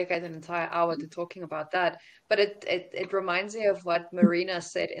dedicate an entire hour to talking about that. But it reminds me of what Marina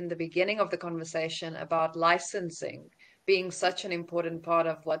said in the beginning of the conversation about licensing being such an important part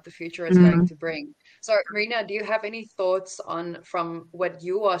of what the future is going to bring. So, Marina, do you have any thoughts on, from what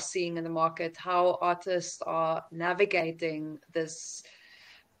you are seeing in the market, how artists are navigating this?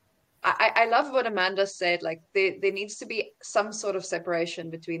 I love what Amanda said. Like there needs to be some sort of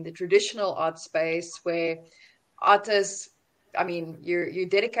separation between the traditional art space where artists, I mean, you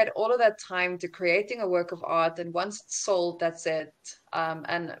dedicate all of that time to creating a work of art, and once it's sold, that's it.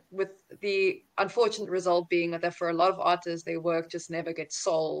 And with the unfortunate result being that for a lot of artists, their work just never gets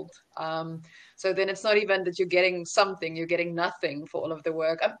sold. So then it's not even that you're getting something, you're getting nothing for all of the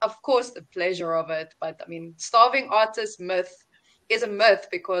work. Of course, the pleasure of it, but I mean, starving artist myth is a myth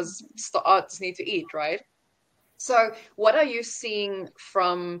because artists need to eat, right? So what are you seeing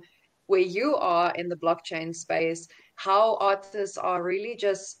from where you are in the blockchain space, how artists are really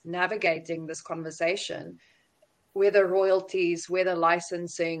just navigating this conversation, whether royalties, whether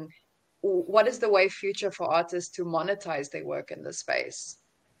licensing, what is the way future for artists to monetize their work in this space?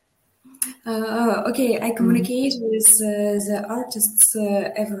 Okay, I communicate with the artists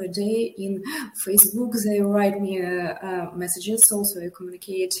every day in Facebook. They write me messages. Also, I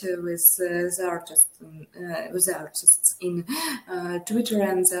communicate with the artists in Twitter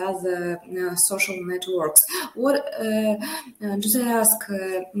and the other social networks. What do they ask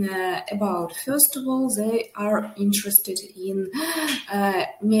about? First of all, they are interested in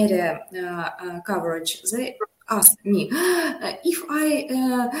media coverage. They ask me if I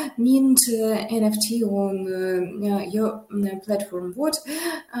mint NFT on your platform, what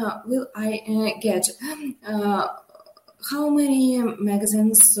will I get? How many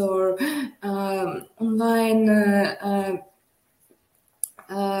magazines or online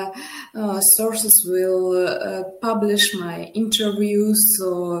sources will publish my interviews,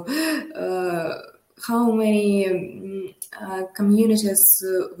 or how many communities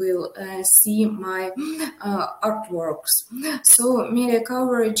will see my artworks. So media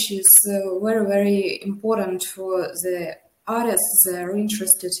coverage is very, very important for the artists. They are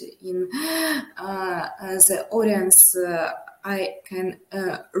interested in the audience I can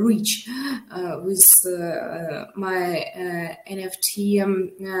reach with my NFT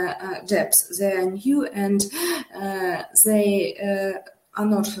depths. They are new and they are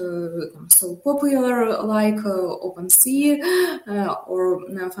not so popular like OpenSea or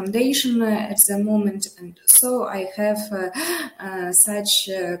Foundation at the moment, and so I have such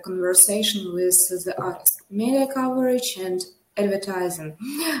a conversation with the artist. Media coverage and advertising.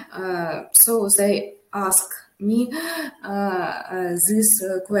 So they ask me this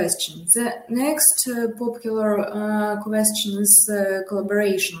question. The next popular question is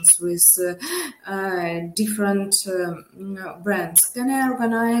collaborations with different brands. Can I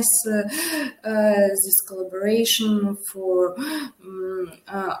organize this collaboration for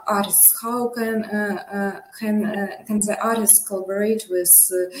artists? How can the artists collaborate with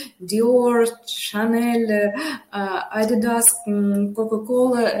Dior, Chanel, Adidas,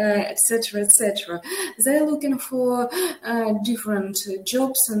 Coca-Cola, etc., etc.? They're looking for different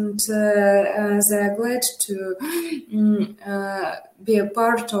jobs, and they're glad to be a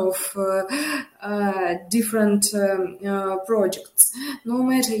part of different projects. No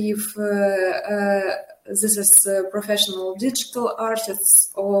matter if this is professional digital artists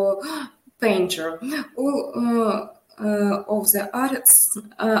or painter. All of the artists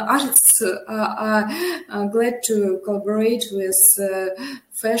are glad to collaborate with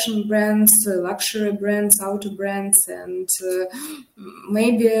fashion brands, luxury brands, auto brands, and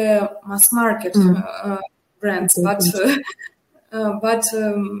maybe mass market brands. But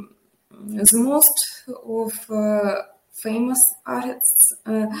the most of famous artists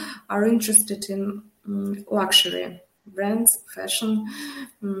are interested in luxury brands, fashion,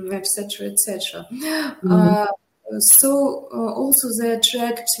 etc., etc. So also they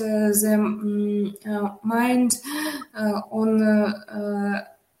attract the mind on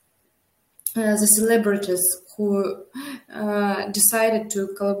the celebrities who decided to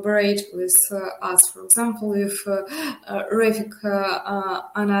collaborate with us. For example, if Refik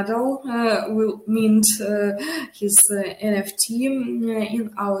Anadol will mint his NFT in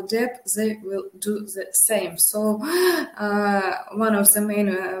our dApp, they will do the same. So one of the main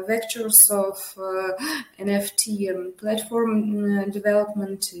vectors of NFT platform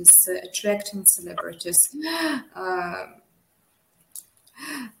development is attracting celebrities.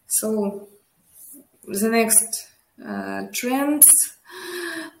 So the next trends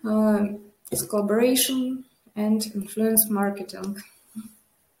is collaboration and influence marketing.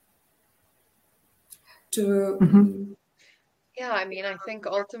 to Yeah, I mean, I think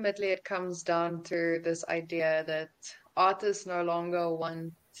ultimately it comes down to this idea that artists no longer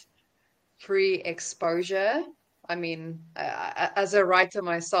want free exposure. I mean, as a writer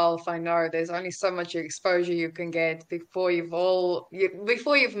myself, I know there's only so much exposure you can get before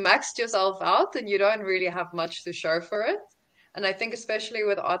before you've maxed yourself out and you don't really have much to show for it. And I think especially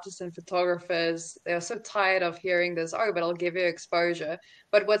with artists and photographers, they're so tired of hearing this, oh, but I'll give you exposure.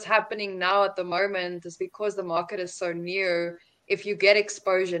 But what's happening now at the moment is because the market is so new, if you get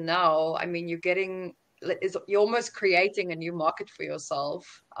exposure now, I mean, you're almost creating a new market for yourself.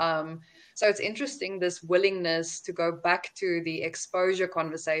 So it's interesting, this willingness to go back to the exposure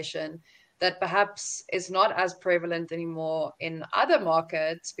conversation that perhaps is not as prevalent anymore in other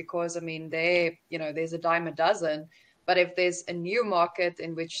markets because, I mean, there's a dime a dozen. But if there's a new market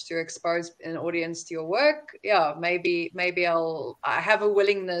in which to expose an audience to your work, yeah, maybe I have a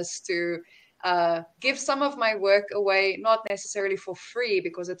willingness to give some of my work away, not necessarily for free,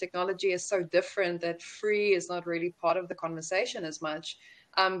 because the technology is so different that free is not really part of the conversation as much.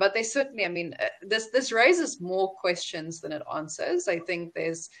 But they certainly, I mean, this raises more questions than it answers. I think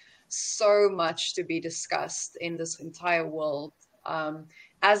there's so much to be discussed in this entire world,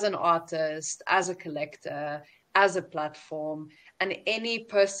 as an artist, as a collector, as a platform, and any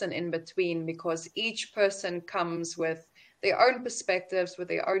person in between, because each person comes with their own perspectives, with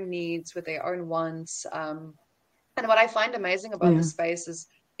their own needs, with their own wants. And what I find amazing about the space is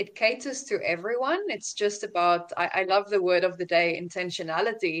it caters to everyone. It's just about, I love the word of the day,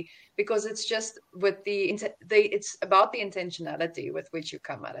 intentionality, because it's just with it's about the intentionality with which you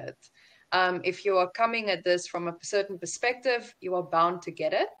come at it. If you are coming at this from a certain perspective, you are bound to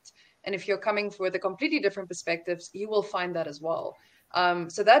get it. And if you're coming with a completely different perspectives, you will find that as well.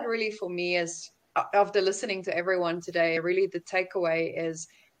 So that really for me is, after listening to everyone today, really the takeaway is,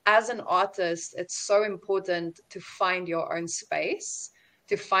 as an artist, it's so important to find your own space,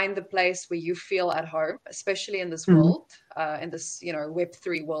 to find the place where you feel at home, especially in this world, in this,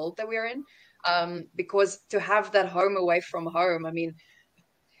 Web3 world that we're in. Because to have that home away from home, I mean,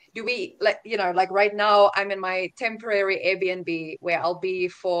 like right now I'm in my temporary Airbnb where I'll be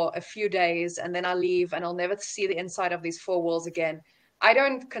for a few days and then I'll leave and I'll never see the inside of these four walls again. I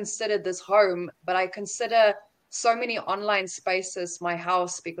don't consider this home, but I consider so many online spaces my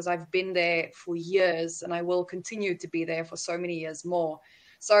house, because I've been there for years and I will continue to be there for so many years more.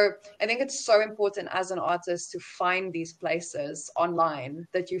 So I think it's so important as an artist to find these places online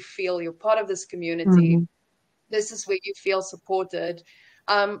that you feel you're part of this community. This is where you feel supported.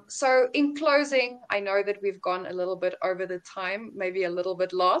 So in closing, I know that we've gone a little bit over the time, maybe a little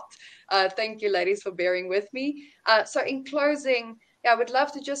bit lot. Thank you, ladies, for bearing with me. So in closing, I would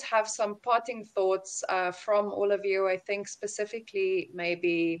love to just have some parting thoughts from all of you. I think specifically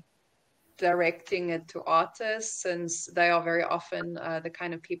maybe directing it to artists, since they are very often the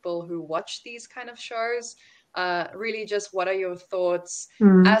kind of people who watch these kind of shows. Really just what are your thoughts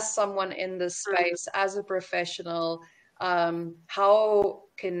as someone in this space, as a professional? How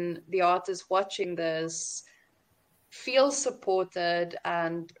can the artists watching this feel supported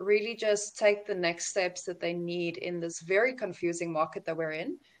and really just take the next steps that they need in this very confusing market that we're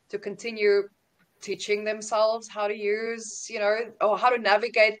in, to continue teaching themselves how to use, or how to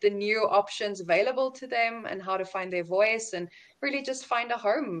navigate the new options available to them, and how to find their voice and really just find a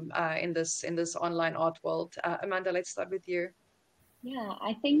home in this online art world. Amanda, let's start with you. Yeah,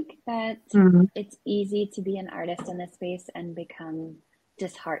 I think that it's easy to be an artist in this space and become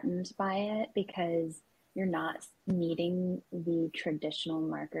disheartened by it because you're not meeting the traditional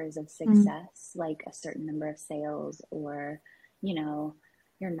markers of success, like a certain number of sales, or,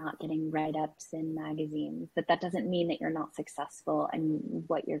 you're not getting write-ups in magazines. But that doesn't mean that you're not successful and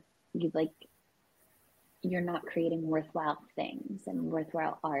you're not creating worthwhile things and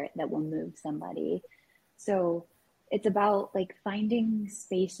worthwhile art that will move somebody. So it's about finding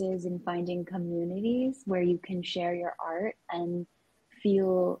spaces and finding communities where you can share your art and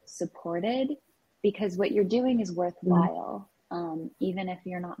feel supported, because what you're doing is worthwhile. Even if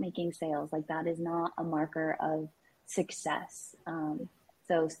you're not making sales, that is not a marker of success.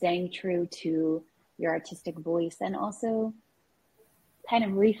 So staying true to your artistic voice, and also kind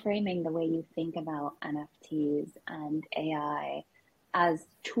of reframing the way you think about NFTs and AI as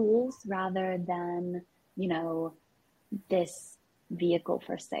tools rather than, this vehicle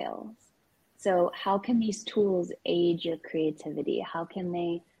for sales. So how can these tools aid your creativity? How can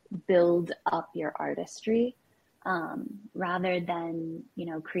they build up your artistry, rather than,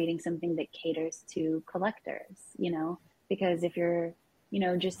 creating something that caters to collectors, because if you're,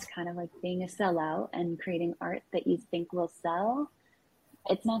 just kind of being a sellout and creating art that you think will sell,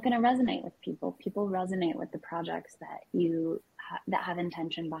 it's not going to resonate with people. People resonate with the projects that that have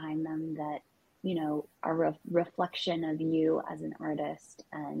intention behind them, that, you know, are a reflection of you as an artist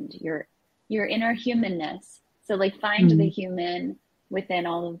and your inner humanness. So like find the human within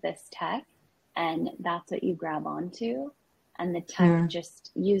all of this tech, and that's what you grab onto, and the tech,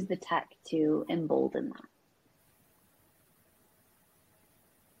 just use the tech to embolden that.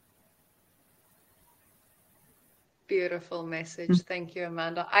 Beautiful message. Thank you,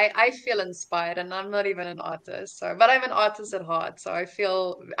 Amanda. I feel inspired, and I'm not even an artist, but I'm an artist at heart. So I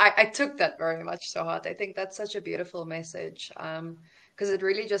feel I took that very much to heart. I think that's such a beautiful message, because it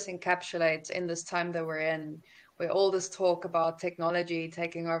really just encapsulates in this time that we're in, where all this talk about technology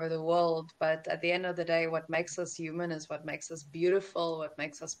taking over the world. But at the end of the day, what makes us human is what makes us beautiful, what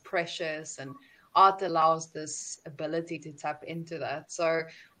makes us precious, and art allows this ability to tap into that. So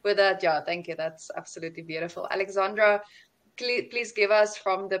with that, yeah, thank you. That's absolutely beautiful. Alexandra, please give us,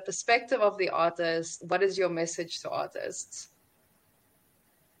 from the perspective of the artist, what is your message to artists?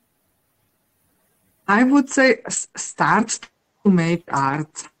 I would say start to make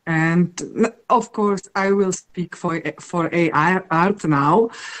art. And of course, I will speak for AI art now.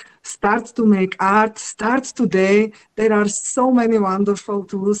 Start to make art, start today. There are so many wonderful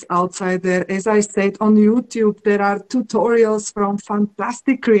tools outside there. As I said, on YouTube, there are tutorials from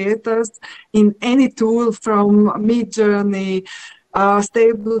fantastic creators in any tool, from Midjourney,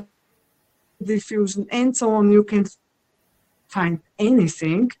 Stable Diffusion, and so on. You can find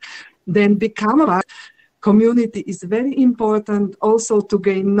anything. Then become a community is very important also to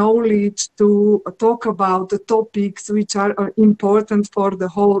gain knowledge, to talk about the topics which are important for the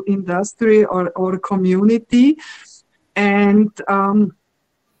whole industry or community, and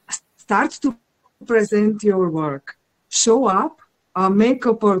start to present your work. Show up, make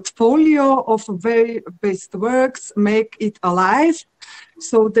a portfolio of very best works, make it alive,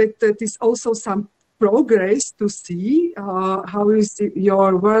 so that there is also some progress to see how is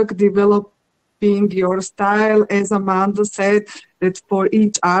your work developing, your style. As Amanda said, that for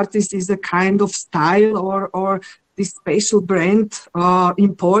each artist is a kind of style or this special brand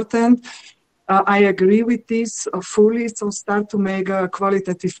important. I agree with this fully. So start to make a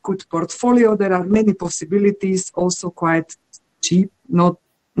qualitative good portfolio. There are many possibilities, also quite cheap, not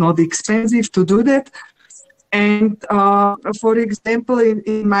expensive to do that. And for example,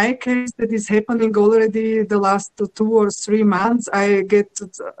 in my case, that is happening already the last 2 or 3 months. I get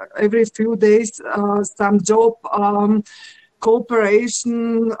every few days some job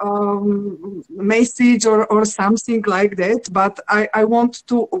cooperation message or something like that. But I want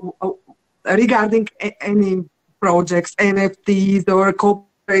to, regarding any projects, NFTs or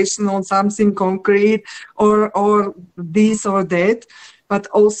cooperation on something concrete or this or that, but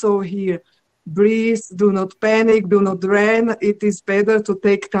also here, breathe, do not panic, do not run. It is better to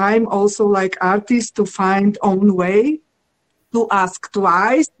take time, also like artists, to find own way, to ask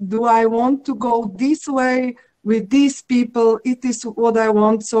twice, do I want to go this way with these people? It is what I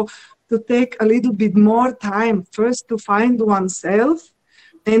want. So to take a little bit more time first to find oneself,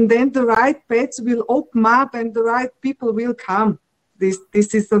 and then the right paths will open up and the right people will come. This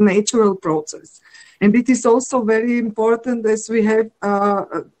is a natural process. And it is also very important, as we have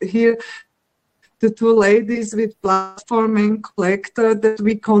here the 2 ladies with platform and collector, that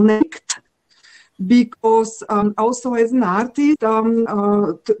we connect, because also as an artist,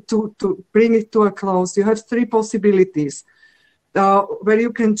 to bring it to a close, you have 3 possibilities where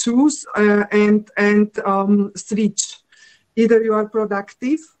you can choose and switch. Either you are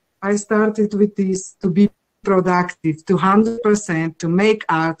productive. I started with this, to be productive, to 100%, to make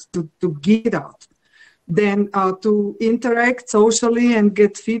art, to give it out. Then to interact socially and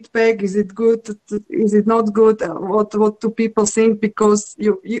get feedback. Is it good? Is it not good? What do people think? Because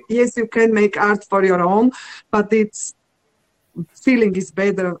yes, you can make art for your own, but its feeling is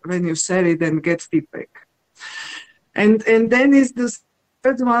better when you share it and get feedback. And then is the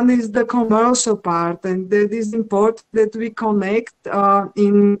third one is the commercial part, and that is important that we connect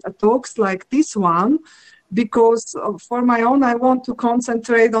in talks like this one. Because for my own, I want to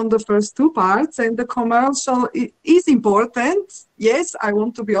concentrate on the first 2 parts, and the commercial is important. Yes, I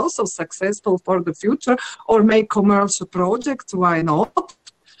want to be also successful for the future or make commercial projects. Why not?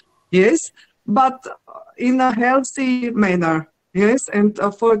 Yes, but in a healthy manner. Yes, and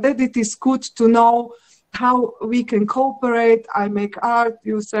for that it is good to know how we can cooperate. I make art,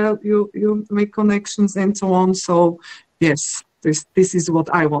 you sell, you make connections and so on. So yes. This is what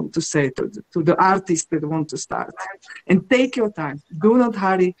I want to say to the artists that want to start. And take your time. Do not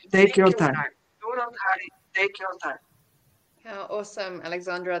hurry. Take your time. Do not hurry. Take your time. Yeah, awesome,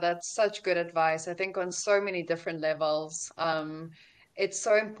 Alexandra. That's such good advice. I think on so many different levels. it's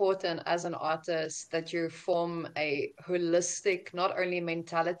so important as an artist that you form a holistic, not only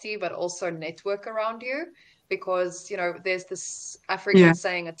mentality, but also network around you. Because, you know, there's this African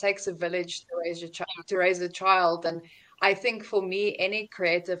saying, it takes a village to raise a child. And I think for me, any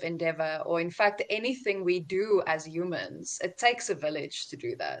creative endeavor, or in fact, anything we do as humans, it takes a village to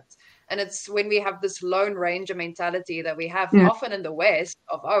do that. And it's when we have this lone ranger mentality that we have often in the West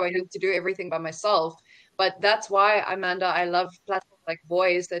of, oh, I need to do everything by myself. But that's why, Amanda, I love platforms like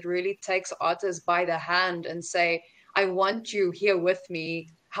Voice that really takes artists by the hand and say, I want you here with me.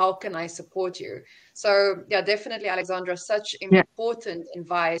 How can I support you? So yeah, definitely, Alexandra, such important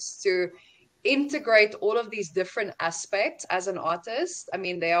advice to integrate all of these different aspects as an artist. I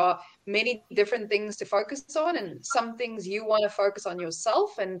mean, there are many different things to focus on, and some things you want to focus on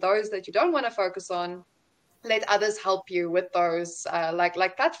yourself, and those that you don't want to focus on, let others help you with those, like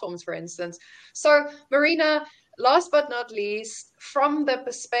platforms, for instance. So, Marina, last but not least, from the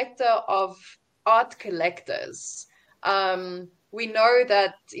perspective of art collectors, we know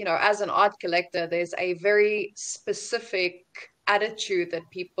that, you know, as an art collector, there's a very specific attitude that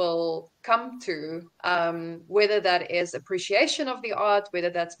people come to, whether that is appreciation of the art, whether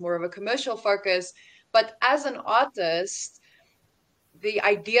that's more of a commercial focus. But as an artist, the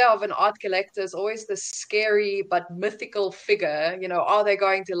idea of an art collector is always this scary but mythical figure. You know, are they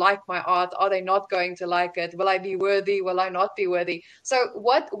going to like my art? Are they not going to like it? Will I be worthy? Will I not be worthy? So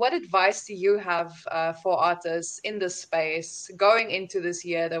what advice do you have for artists in this space going into this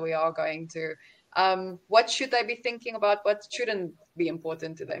year that we are going to? What should they be thinking about? What shouldn't be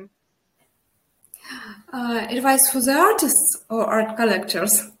important to them? Advice for the artists or art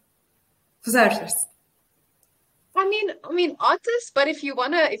collectors? For the artists. I mean artists, but if you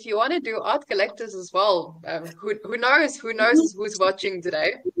wanna do art collectors as well, who knows who's watching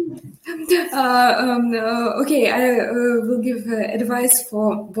today. Okay, I will give advice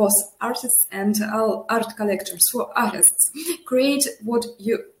for both artists and art collectors. For artists, create what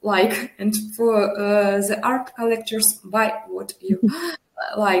you like, and for the art collectors, buy what you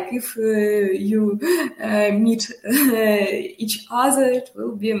like. If you meet each other, it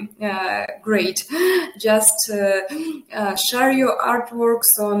will be great. Just share your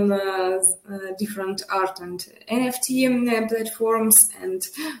artworks on different art and NFT platforms, and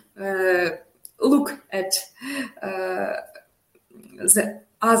look at the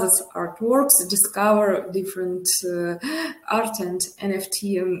others' artworks, discover different art and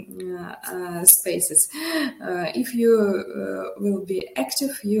NFT spaces. If you will be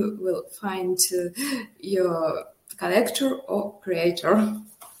active, you will find your collector or creator.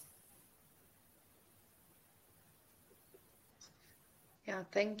 Yeah,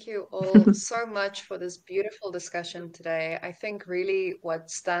 thank you all so much for this beautiful discussion today. I think really what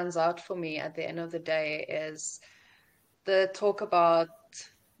stands out for me at the end of the day is the talk about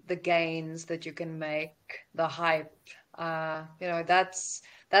the gains that you can make, the hype. You know, that's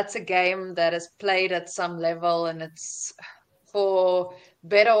a game that is played at some level, and it's, for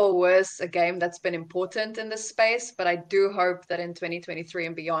better or worse, a game that's been important in this space. But I do hope that in 2023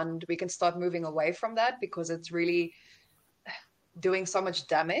 and beyond, we can start moving away from that, because it's really doing so much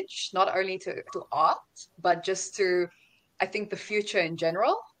damage, not only to art, but just to, I think, the future in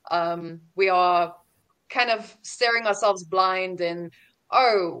general. We are kind of staring ourselves blind in,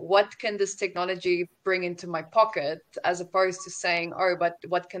 oh, what can this technology bring into my pocket, as opposed to saying, oh, but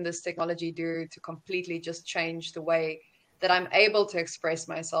what can this technology do to completely just change the way that I'm able to express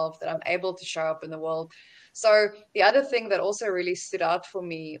myself, that I'm able to show up in the world. So the other thing that also really stood out for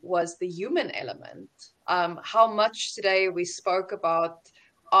me was the human element. How much today we spoke about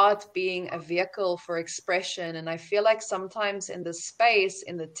art being a vehicle for expression. And I feel like sometimes in the space,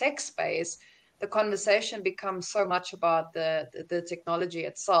 in the tech space, the conversation becomes so much about the technology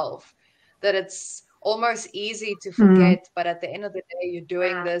itself, that it's almost easy to forget. But at the end of the day, you're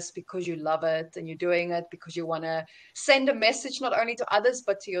doing this because you love it, and you're doing it because you want to send a message not only to others,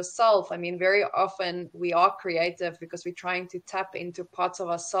 but to yourself. I mean, very often we are creative because we're trying to tap into parts of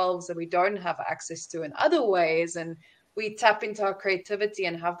ourselves that we don't have access to in other ways. And we tap into our creativity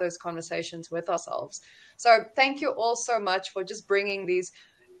and have those conversations with ourselves. So thank you all so much for just bringing these.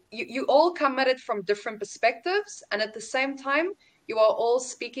 You all come at it from different perspectives, and at the same time, you are all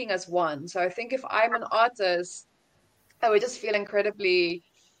speaking as one. So I think if I'm an artist, I would just feel incredibly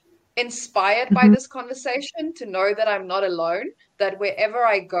inspired by this conversation, to know that I'm not alone, that wherever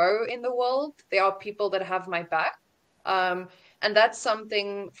I go in the world, there are people that have my back. And that's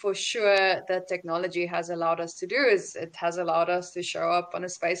something for sure that technology has allowed us to do, is it has allowed us to show up on a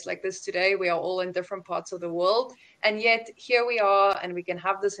space like this today. We are all in different parts of the world, and yet here we are, and we can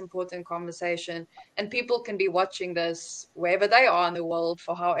have this important conversation, and people can be watching this wherever they are in the world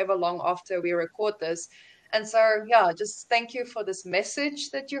for however long after we record this. And so, yeah, just thank you for this message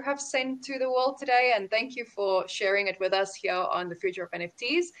that you have sent to the world today. And thank you for sharing it with us here on the Future of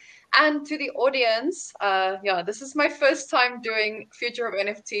NFTs. And to the audience, this is my first time doing Future of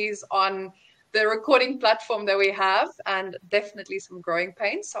NFTs on the recording platform that we have, and definitely some growing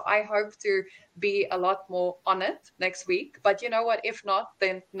pains. So I hope to be a lot more on it next week. But you know what? If not,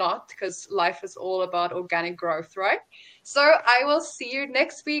 then not, because life is all about organic growth, right? So I will see you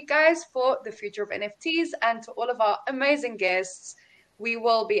next week, guys, for the Future of NFTs. And to all of our amazing guests, we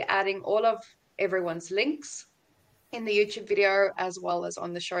will be adding all of everyone's links in the YouTube video, as well as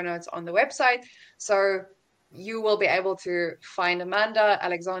on the show notes on the website. So you will be able to find Amanda,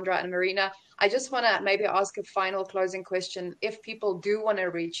 Alexandra, and Marina. I just want to maybe ask a final closing question. If people do want to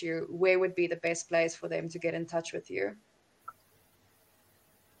reach you, where would be the best place for them to get in touch with you?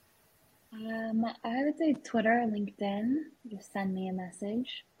 I would say Twitter, LinkedIn. Just send me a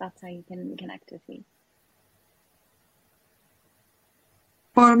message. That's how you can connect with me.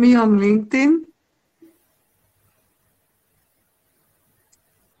 For me on LinkedIn.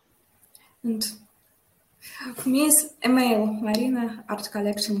 And for me is email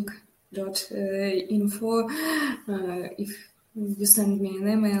marina@collection.info. If you send me an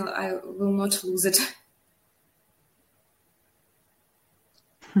email, I will not lose it.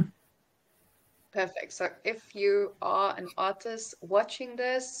 Perfect. So if you are an artist watching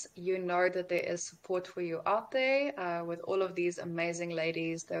this, you know that there is support for you out there with all of these amazing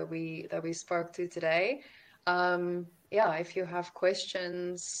ladies that we spoke to today. If you have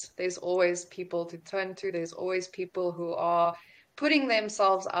questions, there's always people to turn to. There's always people who are putting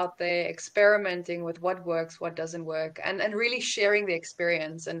themselves out there, experimenting with what works, what doesn't work, and really sharing the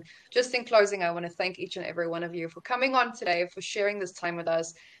experience. And just in closing, I want to thank each and every one of you for coming on today, for sharing this time with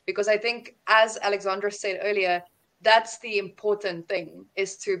us, because I think, as Alexandra said earlier, that's the important thing,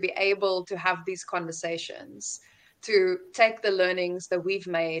 is to be able to have these conversations, to take the learnings that we've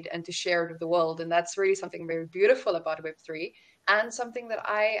made and to share it with the world. And that's really something very beautiful about Web3, and something that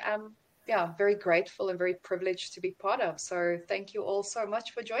I am very grateful and very privileged to be part of. So thank you all so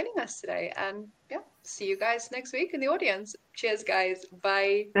much for joining us today, and see you guys next week in the audience. Cheers, guys.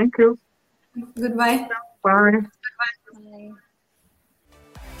 Bye. Thank you. Goodbye. Bye. Bye.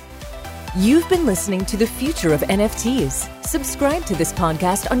 You've been listening to The Future of NFTs. Subscribe to this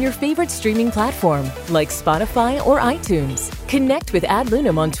podcast on your favorite streaming platform like Spotify or iTunes. Connect with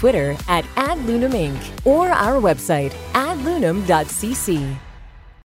Adlunum on Twitter @AdLunumInc or our website adlunum.cc.